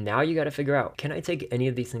too, now you got to figure out, can I take any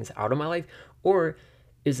of these things out of my life? Or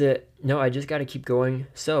is it, no, I just got to keep going.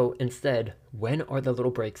 So instead, when are the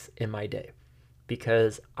little breaks in my day?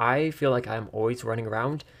 Because I feel like I'm always running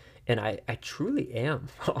around, and I truly am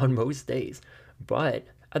on most days. But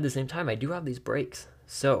at the same time, I do have these breaks.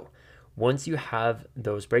 So once you have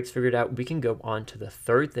those breaks figured out, we can go on to the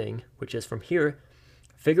third thing, which is from here,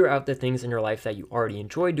 figure out the things in your life that you already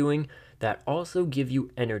enjoy doing that also give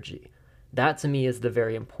you energy. That to me is the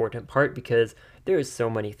very important part, because there is so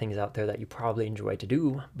many things out there that you probably enjoy to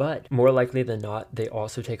do, but more likely than not, they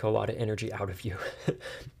also take a lot of energy out of you.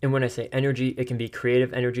 And when I say energy, it can be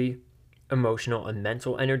creative energy, emotional and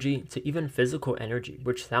mental energy, to even physical energy,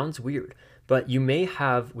 which sounds weird. But you may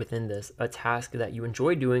have within this a task that you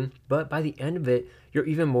enjoy doing, but by the end of it, you're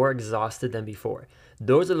even more exhausted than before.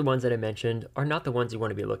 Those are the ones that I mentioned are not the ones you want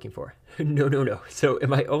to be looking for. No. So in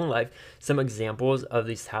my own life, some examples of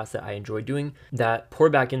these tasks that I enjoy doing that pour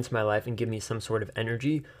back into my life and give me some sort of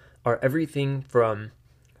energy are everything from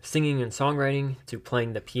singing and songwriting to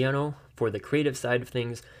playing the piano for the creative side of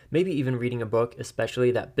things, maybe even reading a book, especially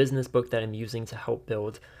that business book that I'm using to help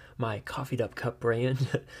build my Coffeed Up Cup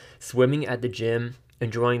brand, swimming at the gym,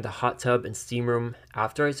 enjoying the hot tub and steam room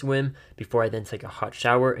after I swim before I then take a hot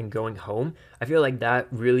shower and going home. I feel like that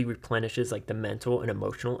really replenishes like the mental and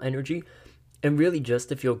emotional energy, and really just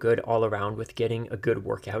to feel good all around with getting a good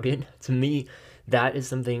workout in. To me, that is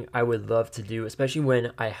something I would love to do, especially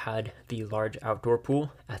when I had the large outdoor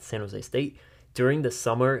pool at San Jose State. During the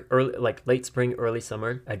summer, early, like late spring, early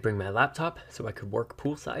summer, I'd bring my laptop so I could work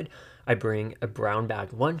poolside. I bring a brown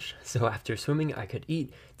bag lunch, so after swimming, I could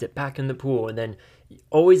eat, dip back in the pool, and then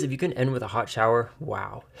always, if you can end with a hot shower,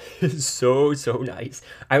 wow, so nice.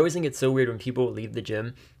 I always think it's so weird when people leave the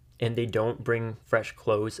gym and they don't bring fresh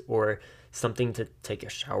clothes or something to take a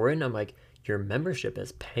shower in. I'm like, your membership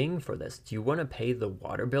is paying for this. Do you want to pay the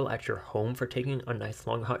water bill at your home for taking a nice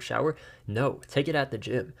long hot shower? No, take it at the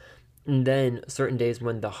gym. And then certain days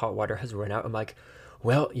when the hot water has run out, I'm like,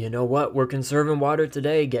 well, you know what? We're conserving water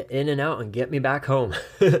today. Get in and out and get me back home.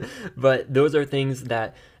 But those are things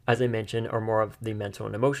that, as I mentioned, are more of the mental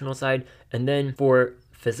and emotional side. And then for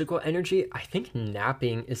physical energy, I think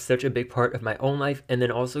napping is such a big part of my own life. And then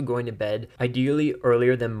also going to bed, ideally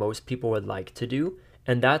earlier than most people would like to do.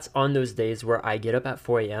 And that's on those days where I get up at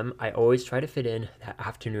 4 a.m. I always try to fit in that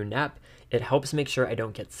afternoon nap. It helps make sure I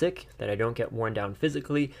don't get sick, that I don't get worn down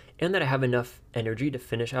physically, and that I have enough energy to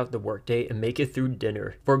finish out the workday and make it through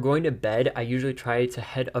dinner. For going to bed, I usually try to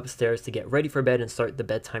head upstairs to get ready for bed and start the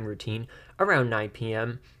bedtime routine around 9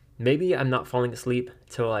 p.m. Maybe I'm not falling asleep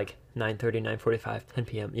till like 9:30, 9:45, 10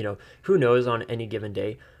 p.m. You know, who knows on any given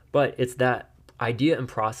day. But it's that idea and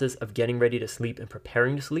process of getting ready to sleep and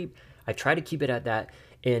preparing to sleep. I try to keep it at that.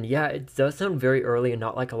 And yeah, it does sound very early and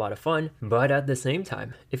not like a lot of fun, but at the same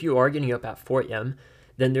time, if you are getting up at 4 a.m.,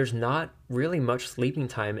 then there's not really much sleeping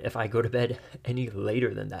time if I go to bed any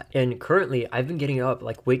later than that. And currently, I've been getting up,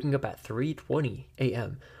 like waking up at 3:20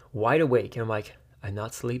 a.m., wide awake, and I'm like, I'm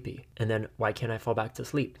not sleepy. And then why can't I fall back to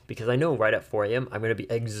sleep? Because I know right at 4 a.m., I'm going to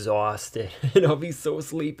be exhausted and I'll be so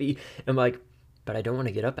sleepy. I'm like, but I don't want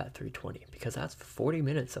to get up at 3:20 because that's 40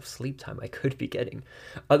 minutes of sleep time I could be getting.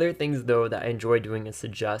 Other things, though, that I enjoy doing and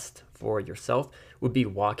suggest for yourself would be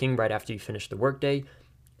walking right after you finish the workday.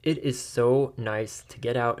 It is so nice to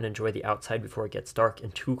get out and enjoy the outside before it gets dark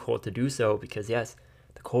and too cold to do so because, yes,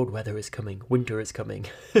 the cold weather is coming. Winter is coming.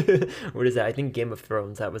 What is that? I think Game of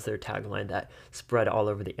Thrones, that was their tagline that spread all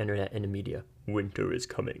over the internet and the media. Winter is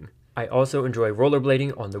coming. I also enjoy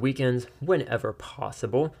rollerblading on the weekends whenever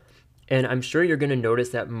possible. And I'm sure you're going to notice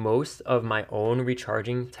that most of my own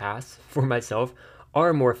recharging tasks for myself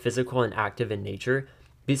are more physical and active in nature.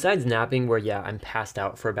 Besides napping, where, yeah, I'm passed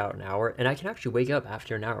out for about an hour, and I can actually wake up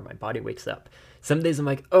after an hour. My body wakes up. some days I'm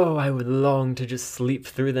like, oh, I would long to just sleep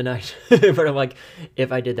through the night. But I'm like,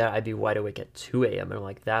 if I did that, I'd be wide awake at 2 a.m. And I'm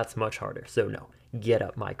like, that's much harder. So no, get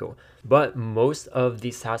up, Michael. But most of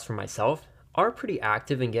these tasks for myself are pretty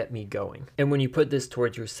active and get me going. And when you put this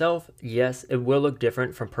towards yourself, yes, it will look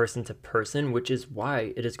different from person to person, which is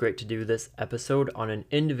why it is great to do this episode on an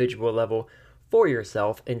individual level for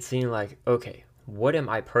yourself and seeing like, okay, what am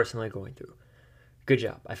I personally going through? Good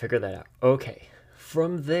job. I figured that out. Okay.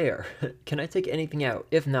 From there, can I take anything out?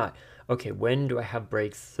 If not, okay, when do I have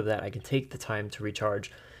breaks so that I can take the time to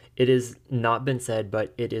recharge? It has not been said,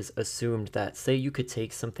 but it is assumed that say you could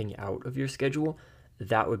take something out of your schedule,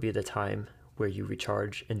 that would be the time where you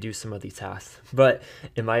recharge and do some of these tasks. But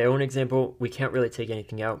in my own example, we can't really take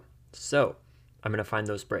anything out. So I'm going to find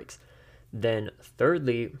those breaks. Then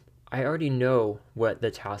thirdly, I already know what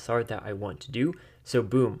the tasks are that I want to do. So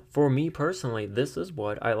boom, for me personally, this is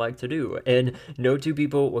what I like to do. And no two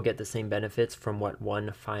people will get the same benefits from what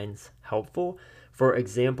one finds helpful. For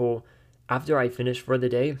example, after I finish for the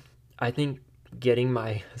day, I think getting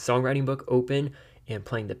my songwriting book open and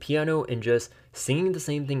playing the piano and just singing the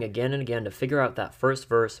same thing again and again to figure out that first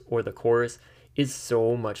verse or the chorus is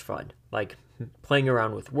so much fun. Like playing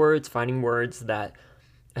around with words, finding words that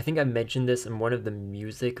I think I mentioned this in one of the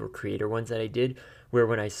music or creator ones that I did, where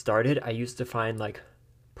when I started, I used to find like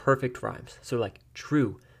perfect rhymes. So like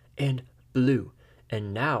true and blue.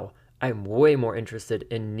 And now I'm way more interested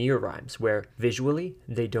in near rhymes where visually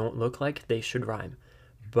they don't look like they should rhyme,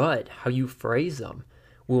 but how you phrase them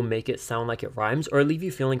will make it sound like it rhymes or leave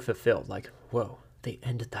you feeling fulfilled. Like, whoa, they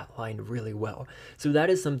ended that line really well. So that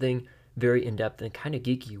is something very in-depth and kind of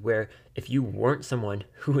geeky where if you weren't someone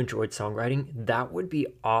who enjoyed songwriting, that would be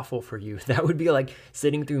awful for you. That would be like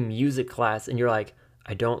sitting through music class and you're like,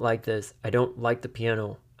 I don't like this. I don't like the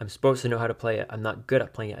piano. I'm supposed to know how to play it. I'm not good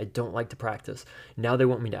at playing it. I don't like to practice. Now they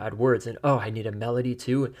want me to add words and oh, I need a melody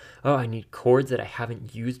too. And, oh, I need chords that I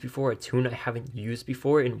haven't used before, a tune I haven't used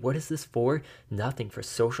before. And what is this for? Nothing, for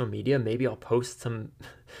social media. Maybe I'll post some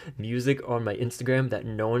music on my Instagram that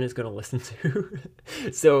no one is going to listen to.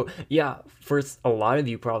 So yeah, for a lot of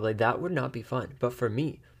you probably that would not be fun. But for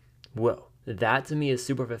me, whoa, that to me is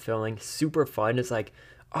super fulfilling, super fun. It's like,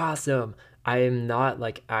 awesome. I am not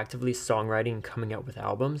like actively songwriting and coming out with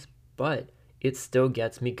albums, but it still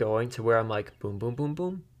gets me going to where I'm like, boom, boom, boom,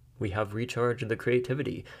 boom. We have recharged the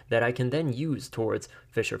creativity that I can then use towards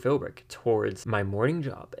Fisher Philbrick, towards my morning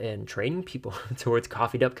job and training people, towards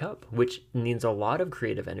Coffeed Up Cup, which needs a lot of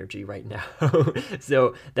creative energy right now.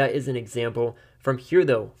 So that is an example. From here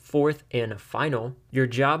though, fourth and final, your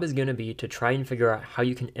job is going to be to try and figure out how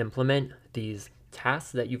you can implement these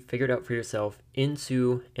tasks that you've figured out for yourself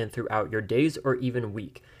into and throughout your days or even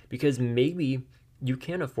week, because maybe you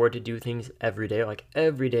can't afford to do things every day. Like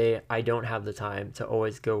every day I don't have the time to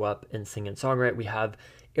always go up and sing and songwrite. We have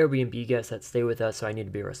Airbnb guests that stay with us, so I need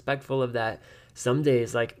to be respectful of that. Some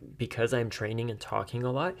days, like because I'm training and talking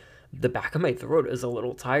a lot, the back of my throat is a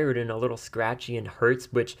little tired and a little scratchy and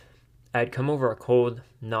hurts, which I'd come over a cold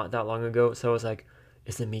not that long ago, so I was like,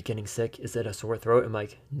 is it me getting sick? Is it a sore throat? I'm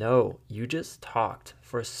like, no, you just talked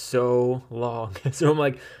for so long. So I'm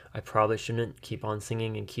like, I probably shouldn't keep on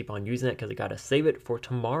singing and keep on using it because I got to save it for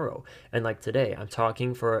tomorrow. And like today, I'm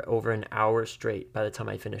talking for over an hour straight by the time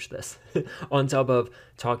I finish this, on top of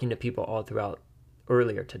talking to people all throughout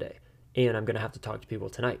earlier today. And I'm going to have to talk to people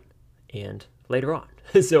tonight and later on.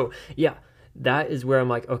 So yeah, that is where I'm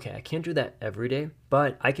like, okay, I can't do that every day,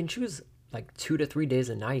 but I can choose like 2 to 3 days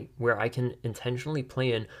a night where I can intentionally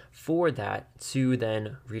plan for that to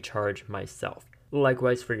then recharge myself.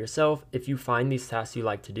 Likewise for yourself, if you find these tasks you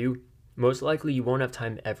like to do, most likely you won't have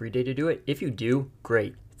time every day to do it. If you do,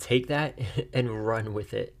 great. Take that and run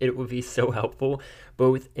with it. It will be so helpful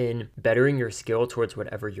both in bettering your skill towards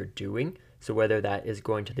whatever you're doing. So whether that is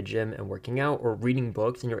going to the gym and working out or reading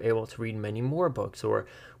books and you're able to read many more books, or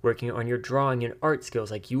working on your drawing and art skills,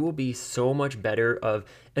 like you will be so much better of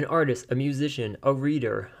an artist, a musician, a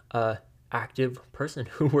reader, a active person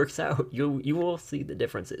who works out. You will see the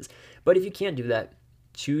differences. But if you can't do that,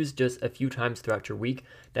 choose just a few times throughout your week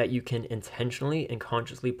that you can intentionally and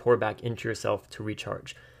consciously pour back into yourself to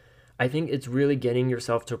recharge. I think it's really getting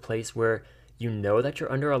yourself to a place where you know that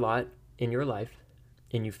you're under a lot in your life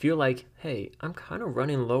and you feel like, hey, I'm kind of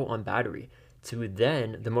running low on battery, to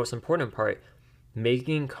then, the most important part,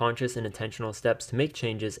 making conscious and intentional steps to make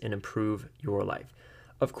changes and improve your life.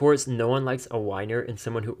 Of course, no one likes a whiner and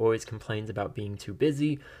someone who always complains about being too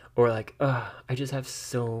busy, or like, I just have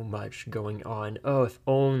so much going on. Oh, if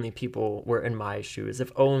only people were in my shoes,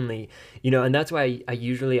 if only, and that's why I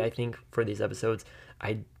usually, I think for these episodes,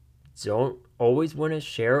 I don't always want to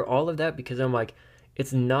share all of that, because I'm like,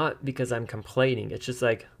 it's not because I'm complaining. It's just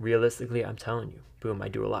like, realistically, I'm telling you, boom, I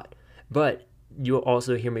do a lot. But you'll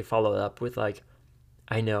also hear me follow up with like,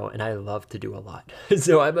 I know, and I love to do a lot.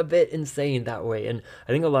 So I'm a bit insane that way. And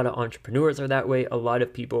I think a lot of entrepreneurs are that way. A lot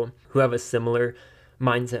of people who have a similar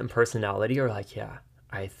mindset and personality are like, yeah,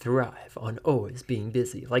 I thrive on always being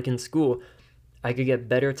busy. Like in school, I could get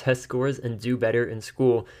better test scores and do better in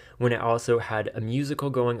school when I also had a musical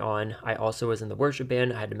going on. I also was in the worship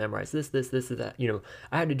band. I had to memorize this, that.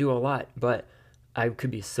 I had to do a lot, but I could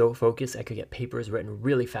be so focused. I could get papers written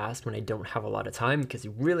really fast when I don't have a lot of time because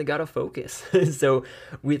you really got to focus. So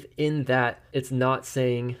within that, it's not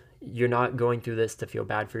saying you're not going through this to feel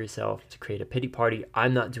bad for yourself, to create a pity party.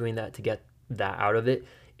 I'm not doing that to get that out of it.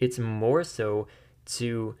 It's more so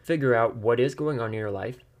to figure out what is going on in your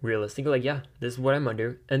life realistically, like, yeah, this is what I'm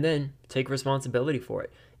under, and then take responsibility for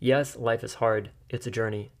it. Yes, life is hard. It's a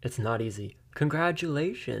journey. It's not easy.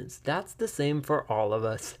 Congratulations. That's the same for all of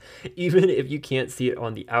us. Even if you can't see it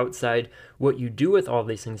on the outside, what you do with all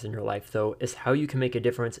these things in your life, though, is how you can make a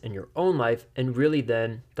difference in your own life and really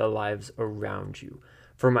then the lives around you.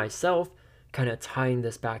 For myself, kind of tying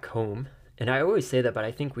this back home, and I always say that, but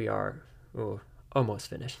I think we are almost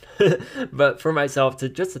finished. But for myself, to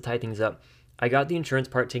tie things up, I got the insurance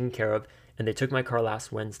part taken care of, and they took my car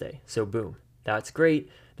last Wednesday. So boom, that's great.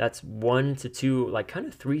 That's 1 to 2, like kind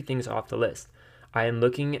of 3 things off the list. I am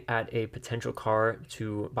looking at a potential car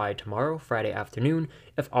to buy tomorrow, Friday afternoon.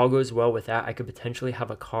 If all goes well with that, I could potentially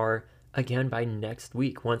have a car again by next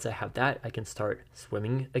week. Once I have that, I can start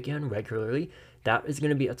swimming again regularly. That is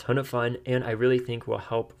going to be a ton of fun, and I really think will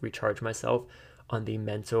help recharge myself on the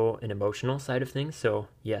mental and emotional side of things. So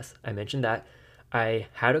yes, I mentioned that. I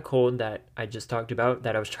had a cold that I just talked about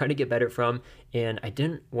that I was trying to get better from, and I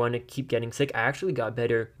didn't want to keep getting sick. I actually got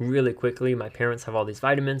better really quickly. My parents have all these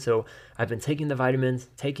vitamins, so I've been taking the vitamins,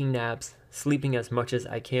 taking naps, sleeping as much as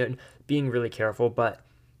I can, being really careful, but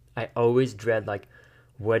I always dread, like,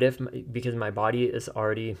 what if, because my body is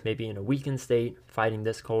already maybe in a weakened state, fighting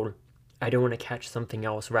this cold, I don't want to catch something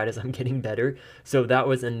else right as I'm getting better. So that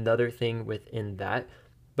was another thing within that.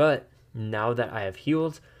 But now that I have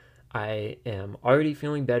healed, I am already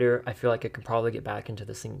feeling better. I feel like I could probably get back into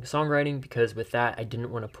the singing songwriting because with that, I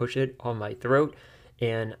didn't want to push it on my throat,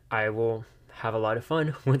 and I will have a lot of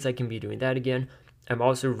fun once I can be doing that again. I'm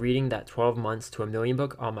also reading that 12 Months to a Million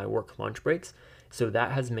book on my work lunch breaks. So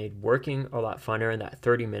that has made working a lot funner, and that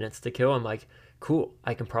 30 minutes to kill, I'm like, cool,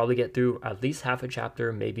 I can probably get through at least half a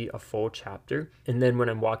chapter, maybe a full chapter. And then when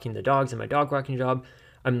I'm walking the dogs in my dog walking job,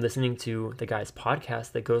 I'm listening to the guy's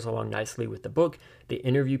podcast that goes along nicely with the book. They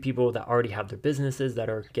interview people that already have their businesses that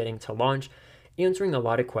are getting to launch, answering a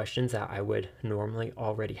lot of questions that I would normally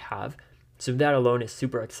already have. So that alone is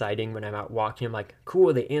super exciting. When I'm out walking, I'm like,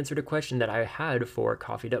 cool, they answered a question that I had for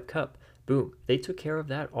Coffeed Up Cup. Boom, they took care of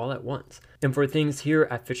that all at once. And for things here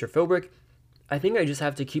at Fisher Philbrick, I think I just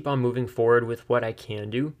have to keep on moving forward with what I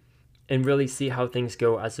can do and really see how things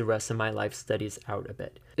go as the rest of my life steadies out a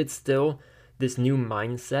bit. It's still this new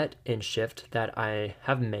mindset and shift that I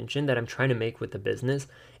have mentioned that I'm trying to make with the business.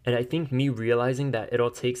 And I think me realizing that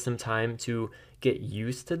it'll take some time to get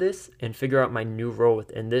used to this and figure out my new role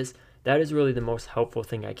within this, that is really the most helpful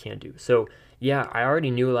thing I can do. So yeah, I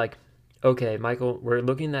already knew, like, okay, Michael, we're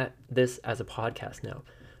looking at this as a podcast now.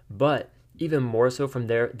 But even more so from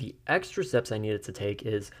there, the extra steps I needed to take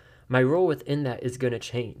is my role within that is going to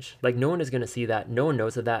change. Like, no one is going to see that. No one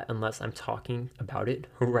knows of that unless I'm talking about it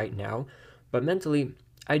right now. But mentally,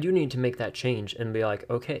 I do need to make that change and be like,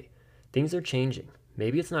 okay, things are changing.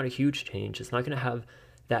 Maybe it's not a huge change. It's not going to have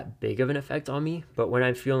that big of an effect on me. But when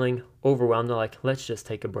I'm feeling overwhelmed, like, let's just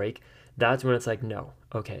take a break, that's when it's like, no,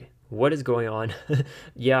 okay, what is going on?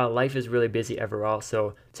 Yeah, life is really busy overall.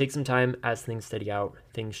 So take some time as things steady out.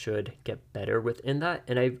 Things should get better within that.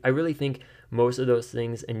 And I really think most of those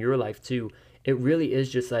things in your life too, it really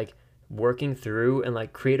is just like working through and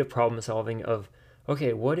like creative problem solving of,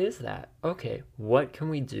 okay, what is that? Okay, what can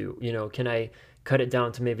we do? Can I cut it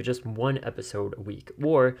down to maybe just 1 episode a week?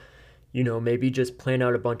 Or, maybe just plan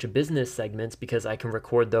out a bunch of business segments because I can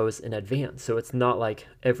record those in advance. So it's not like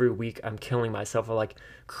every week I'm killing myself of like,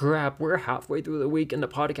 crap, we're halfway through the week and the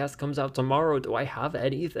podcast comes out tomorrow. Do I have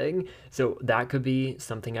anything? So that could be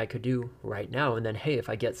something I could do right now. And then, hey, if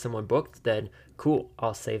I get someone booked, then cool,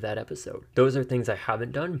 I'll save that episode. Those are things I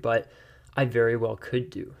haven't done, but I very well could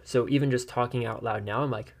do. So even just talking out loud now,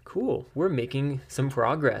 I'm like, cool, we're making some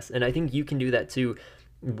progress. And I think you can do that too,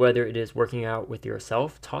 whether it is working out with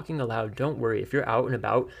yourself, talking aloud. Don't worry. If you're out and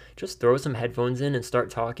about, just throw some headphones in and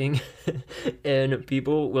start talking and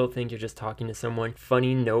people will think you're just talking to someone.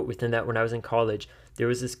 Funny note within that, when I was in college, there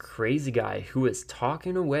was this crazy guy who was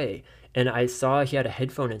talking away And I saw he had a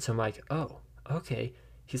headphone in, so I'm like, oh, okay,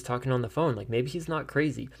 he's talking on the phone. Like maybe he's not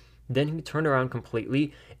crazy. Then he turned around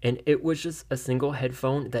completely, and it was just a single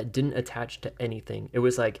headphone that didn't attach to anything. It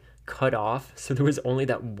was like cut off. So there was only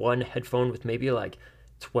that one headphone with maybe like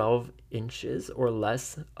 12 inches or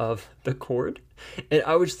less of the cord. And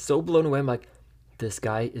I was so blown away. I'm like, this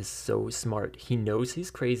guy is so smart. He knows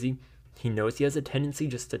he's crazy. He knows he has a tendency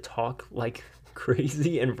just to talk like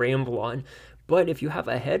crazy and ramble on. But if you have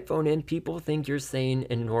a headphone in, people think you're sane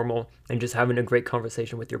and normal and just having a great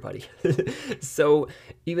conversation with your buddy. So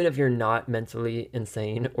even if you're not mentally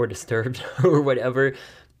insane or disturbed or whatever,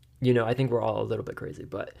 I think we're all a little bit crazy,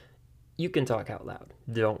 but you can talk out loud.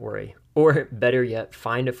 Don't worry. Or better yet,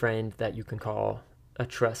 find a friend that you can call a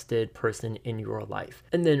trusted person in your life.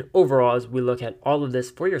 And then overall, as we look at all of this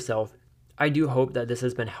for yourself, I do hope that this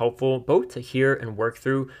has been helpful both to hear and work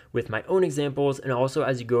through with my own examples, and also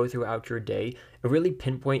as you go throughout your day and really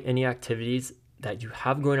pinpoint any activities that you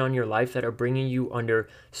have going on in your life that are bringing you under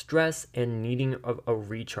stress and needing a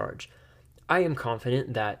recharge. I am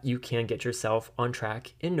confident that you can get yourself on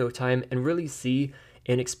track in no time and really see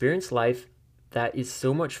and experience life that is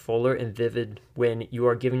so much fuller and vivid when you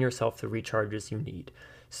are giving yourself the recharges you need.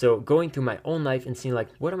 So going through my own life and seeing like,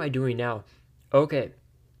 what am I doing now? Okay,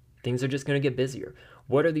 things are just going to get busier.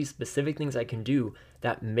 What are these specific things I can do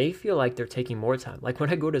that may feel like they're taking more time? Like when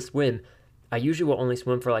I go to swim, I usually will only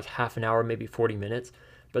swim for like half an hour, maybe 40 minutes.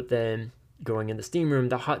 But then going in the steam room,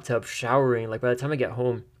 the hot tub, showering, like by the time I get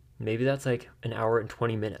home, maybe that's like an hour and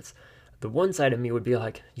 20 minutes. The one side of me would be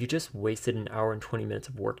like, you just wasted an hour and 20 minutes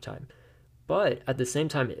of work time. But at the same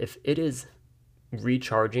time, if it is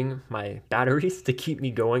recharging my batteries to keep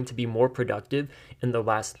me going to be more productive in the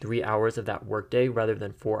last 3 hours of that workday rather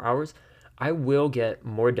than 4 hours, I will get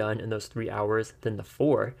more done in those 3 hours than the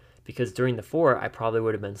 4, because during the 4 I probably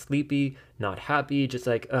would have been sleepy, not happy, just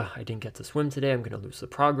like, I didn't get to swim today, I'm going to lose the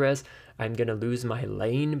progress, I'm going to lose my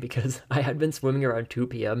lane, because I had been swimming around 2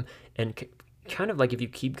 p.m. and kind of like if you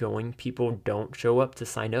keep going, people don't show up to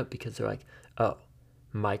sign up because they're like, oh,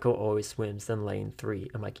 Michael always swims in lane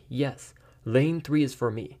 3. I'm like, yes, lane 3 is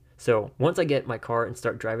for me. So once I get my car and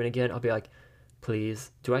start driving again, I'll be like,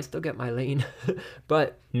 please, do I still get my lane?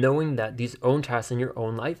 But knowing that these own tasks in your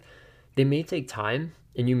own life, they may take time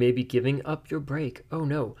and you may be giving up your break. Oh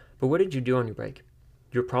no, but what did you do on your break?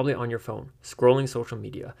 You're probably on your phone, scrolling social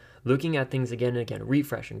media, looking at things again and again,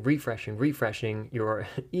 refreshing your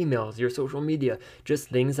emails, your social media, just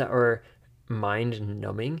things that are mind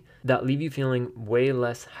numbing, that leave you feeling way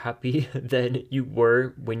less happy than you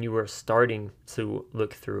were when you were starting to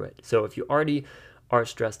look through it. So if you already are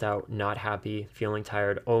stressed out, not happy, feeling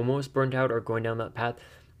tired, almost burnt out, or going down that path,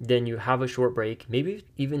 then you have a short break, maybe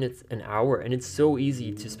even it's an hour, and it's so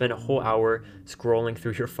easy to spend a whole hour scrolling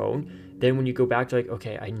through your phone. Then when you go back to like,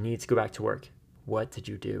 okay, I need to go back to work. What did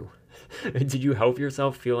you do? Did you help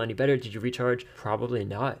yourself feel any better? Did you recharge? Probably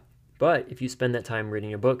not. But if you spend that time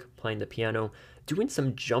reading a book, playing the piano, doing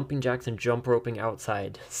some jumping jacks and jump roping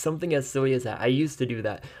outside, something as silly as that. I used to do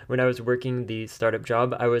that when I was working the startup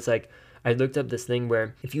job. I looked up this thing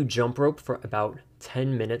where if you jump rope for about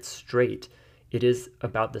 10 minutes straight, it is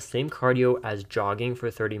about the same cardio as jogging for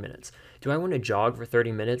 30 minutes. Do I want to jog for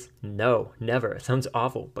 30 minutes? No, never. It sounds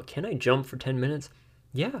awful. But can I jump for 10 minutes?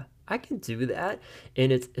 Yeah, I can do that.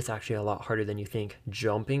 And it's actually a lot harder than you think.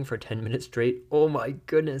 Jumping for 10 minutes straight, oh my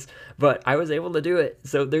goodness. But I was able to do it.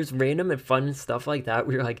 So there's random and fun stuff like that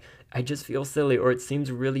where you're like, I just feel silly or it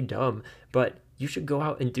seems really dumb. But you should go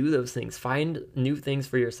out and do those things. Find new things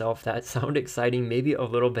for yourself that sound exciting, maybe a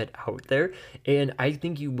little bit out there. And I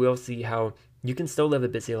think you will see how you can still live a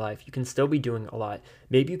busy life. You can still be doing a lot.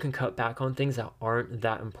 Maybe you can cut back on things that aren't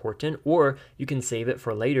that important, or you can save it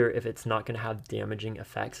for later if it's not going to have damaging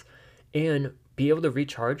effects, and be able to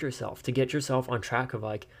recharge yourself, to get yourself on track of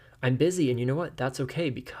like, I'm busy, and you know what? That's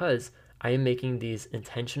okay, because I am making these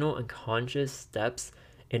intentional and conscious steps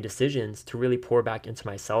and decisions to really pour back into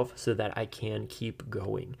myself so that I can keep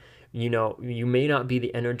going. You may not be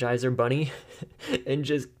the Energizer Bunny and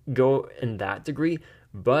just go in that degree,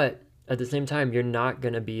 but at the same time, you're not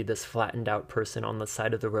going to be this flattened out person on the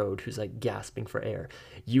side of the road who's like gasping for air.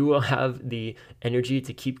 You will have the energy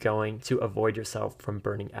to keep going to avoid yourself from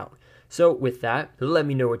burning out. So with that, let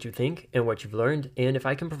me know what you think and what you've learned. And if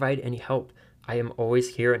I can provide any help, I am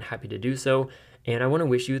always here and happy to do so. And I want to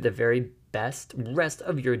wish you the very best rest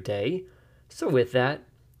of your day. So with that,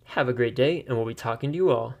 have a great day, and we'll be talking to you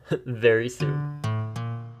all very soon.